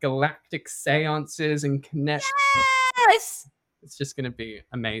galactic seances and connect. Yes. It's just going to be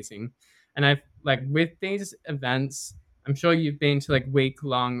amazing. And I, like, with these events, I'm sure you've been to like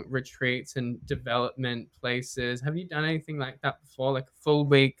week-long retreats and development places. Have you done anything like that before, like a full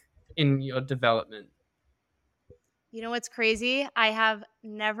week in your development? You know what's crazy? I have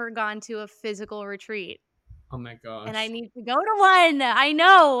never gone to a physical retreat, Oh my and I gosh. need to go to one. I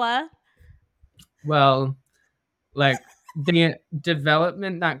know. Well, like the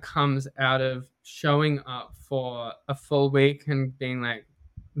development that comes out of showing up for a full week and being like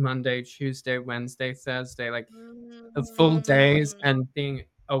Monday, Tuesday, Wednesday, Thursday, like the full days Mm. and being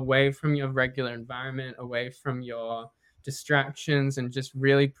away from your regular environment, away from your distractions, and just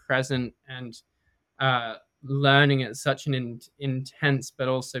really present and learning at such an intense but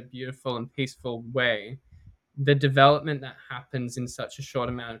also beautiful and peaceful way. The development that happens in such a short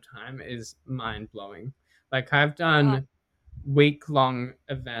amount of time is mind blowing. Like I've Oh, done week long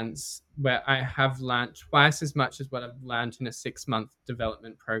events where I have learned twice as much as what I've learned in a 6 month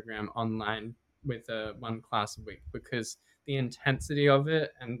development program online with a one class a week, because the intensity of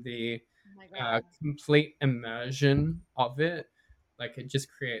it and the oh my God. complete immersion of it, like it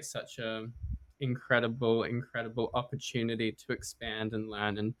just creates such a incredible opportunity to expand and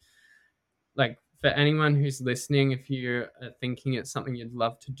learn. And like for anyone who's listening, if you are thinking it's something you'd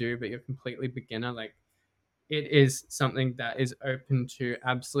love to do but you're completely beginner, like it is something that is open to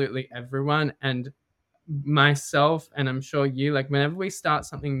absolutely everyone. And myself, and I'm sure you, like whenever we start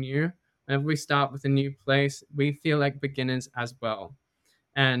something new, whenever we start with a new place, we feel like beginners as well.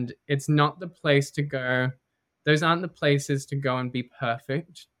 And it's not the place to go, those aren't the places to go and be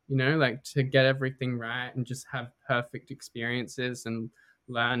perfect, you know, like to get everything right and just have perfect experiences and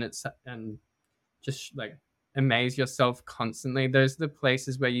learn it and just like amaze yourself constantly. Those are the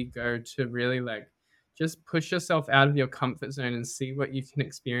places where you go to really like just push yourself out of your comfort zone and see what you can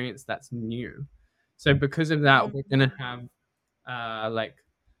experience that's new. So because of that, we're gonna Mhm. have like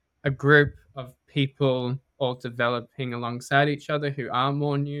a group of people all developing alongside each other who are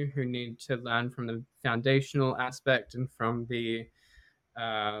more new, who need to learn from the foundational aspect and from the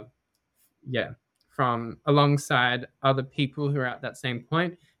uh, yeah, from alongside other people who are at that same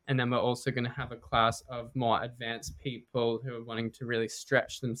point. And then we're also going to have a class of more advanced people who are wanting to really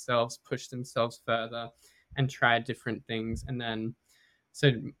stretch themselves, push themselves further, and try different things. And then,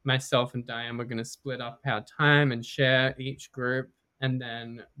 so myself and Diane, we're going to split up our time and share each group. And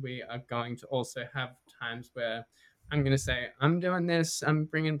then we are going to also have times where I'm going to say, I'm doing this, I'm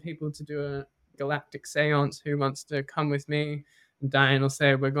bringing people to do a galactic seance. Who wants to come with me? Diane will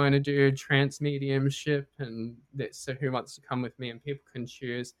say, we're going to do trance mediumship, and this, so who wants to come with me? And people can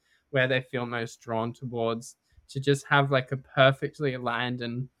choose where they feel most drawn towards to just have like a perfectly aligned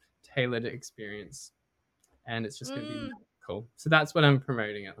and tailored experience. And it's just going to be Mm. cool. So that's what I'm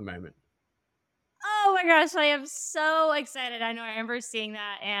promoting at the moment. Oh my gosh, I am so excited. I know I remember seeing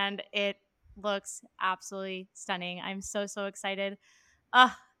that and it looks absolutely stunning. I'm so, so excited. Uh,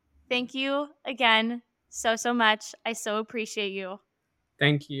 Thank you again so much. I so appreciate you.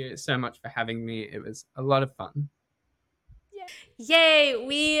 Thank you so much for having me. It was a lot of fun. Yay,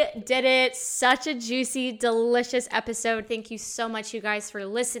 we did it. Such a juicy, delicious episode. Thank you so much, you guys, for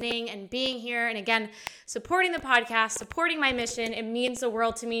listening and being here. And again, supporting the podcast, supporting my mission. It means the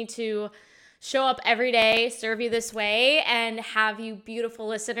world to me to show up every day, serve you this way, and have you beautiful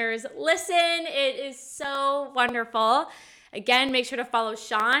listeners listen. It is so wonderful. Again, make sure to follow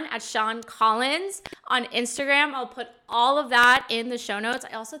Sean at Sean Collyns on Instagram. I'll put all of that in the show notes.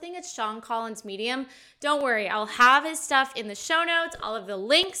 I also think it's Sean Collyns Medium. Don't worry, I'll have his stuff in the show notes. All of the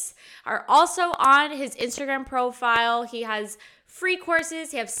links are also on his Instagram profile. He has free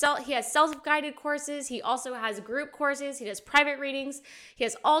courses. He has self-guided courses. He also has group courses. He does private readings. He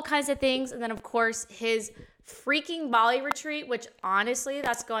has all kinds of things. And then, of course, his freaking Bali retreat, which honestly,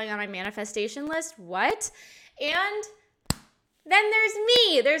 that's going on my manifestation list. What? And then there's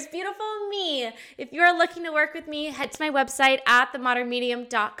me. There's beautiful me. If you're looking to work with me, head to my website at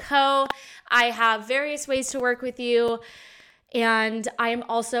themodernmedium.co. I have various ways to work with you. And I am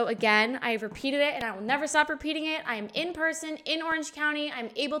also, again, I've repeated it and I will never stop repeating it. I am in person in Orange County. I'm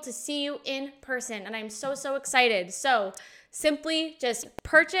able to see you in person and I'm so, so excited. So simply just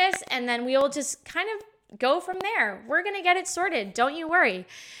purchase and then we will just kind of go from there. We're going to get it sorted. Don't you worry.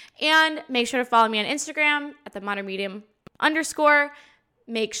 And make sure to follow me on Instagram at @themodernmedium_.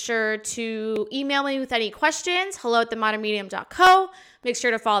 Make sure to email me with any questions, hello@themodernmedium.co. Make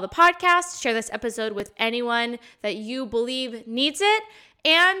sure to follow the podcast, share this episode with anyone that you believe needs it,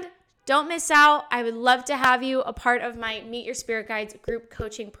 and don't miss out. I would love to have you a part of my Meet Your Spirit Guides group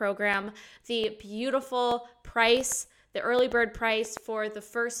coaching program. The beautiful price, The early bird price for the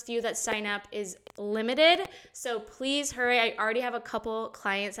first few that sign up is limited. So please hurry. I already have a couple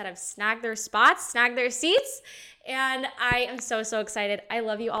clients that have snagged their spots, snagged their seats. And I am so, so excited. I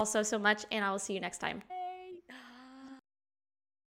love you all so, so much. And I will see you next time.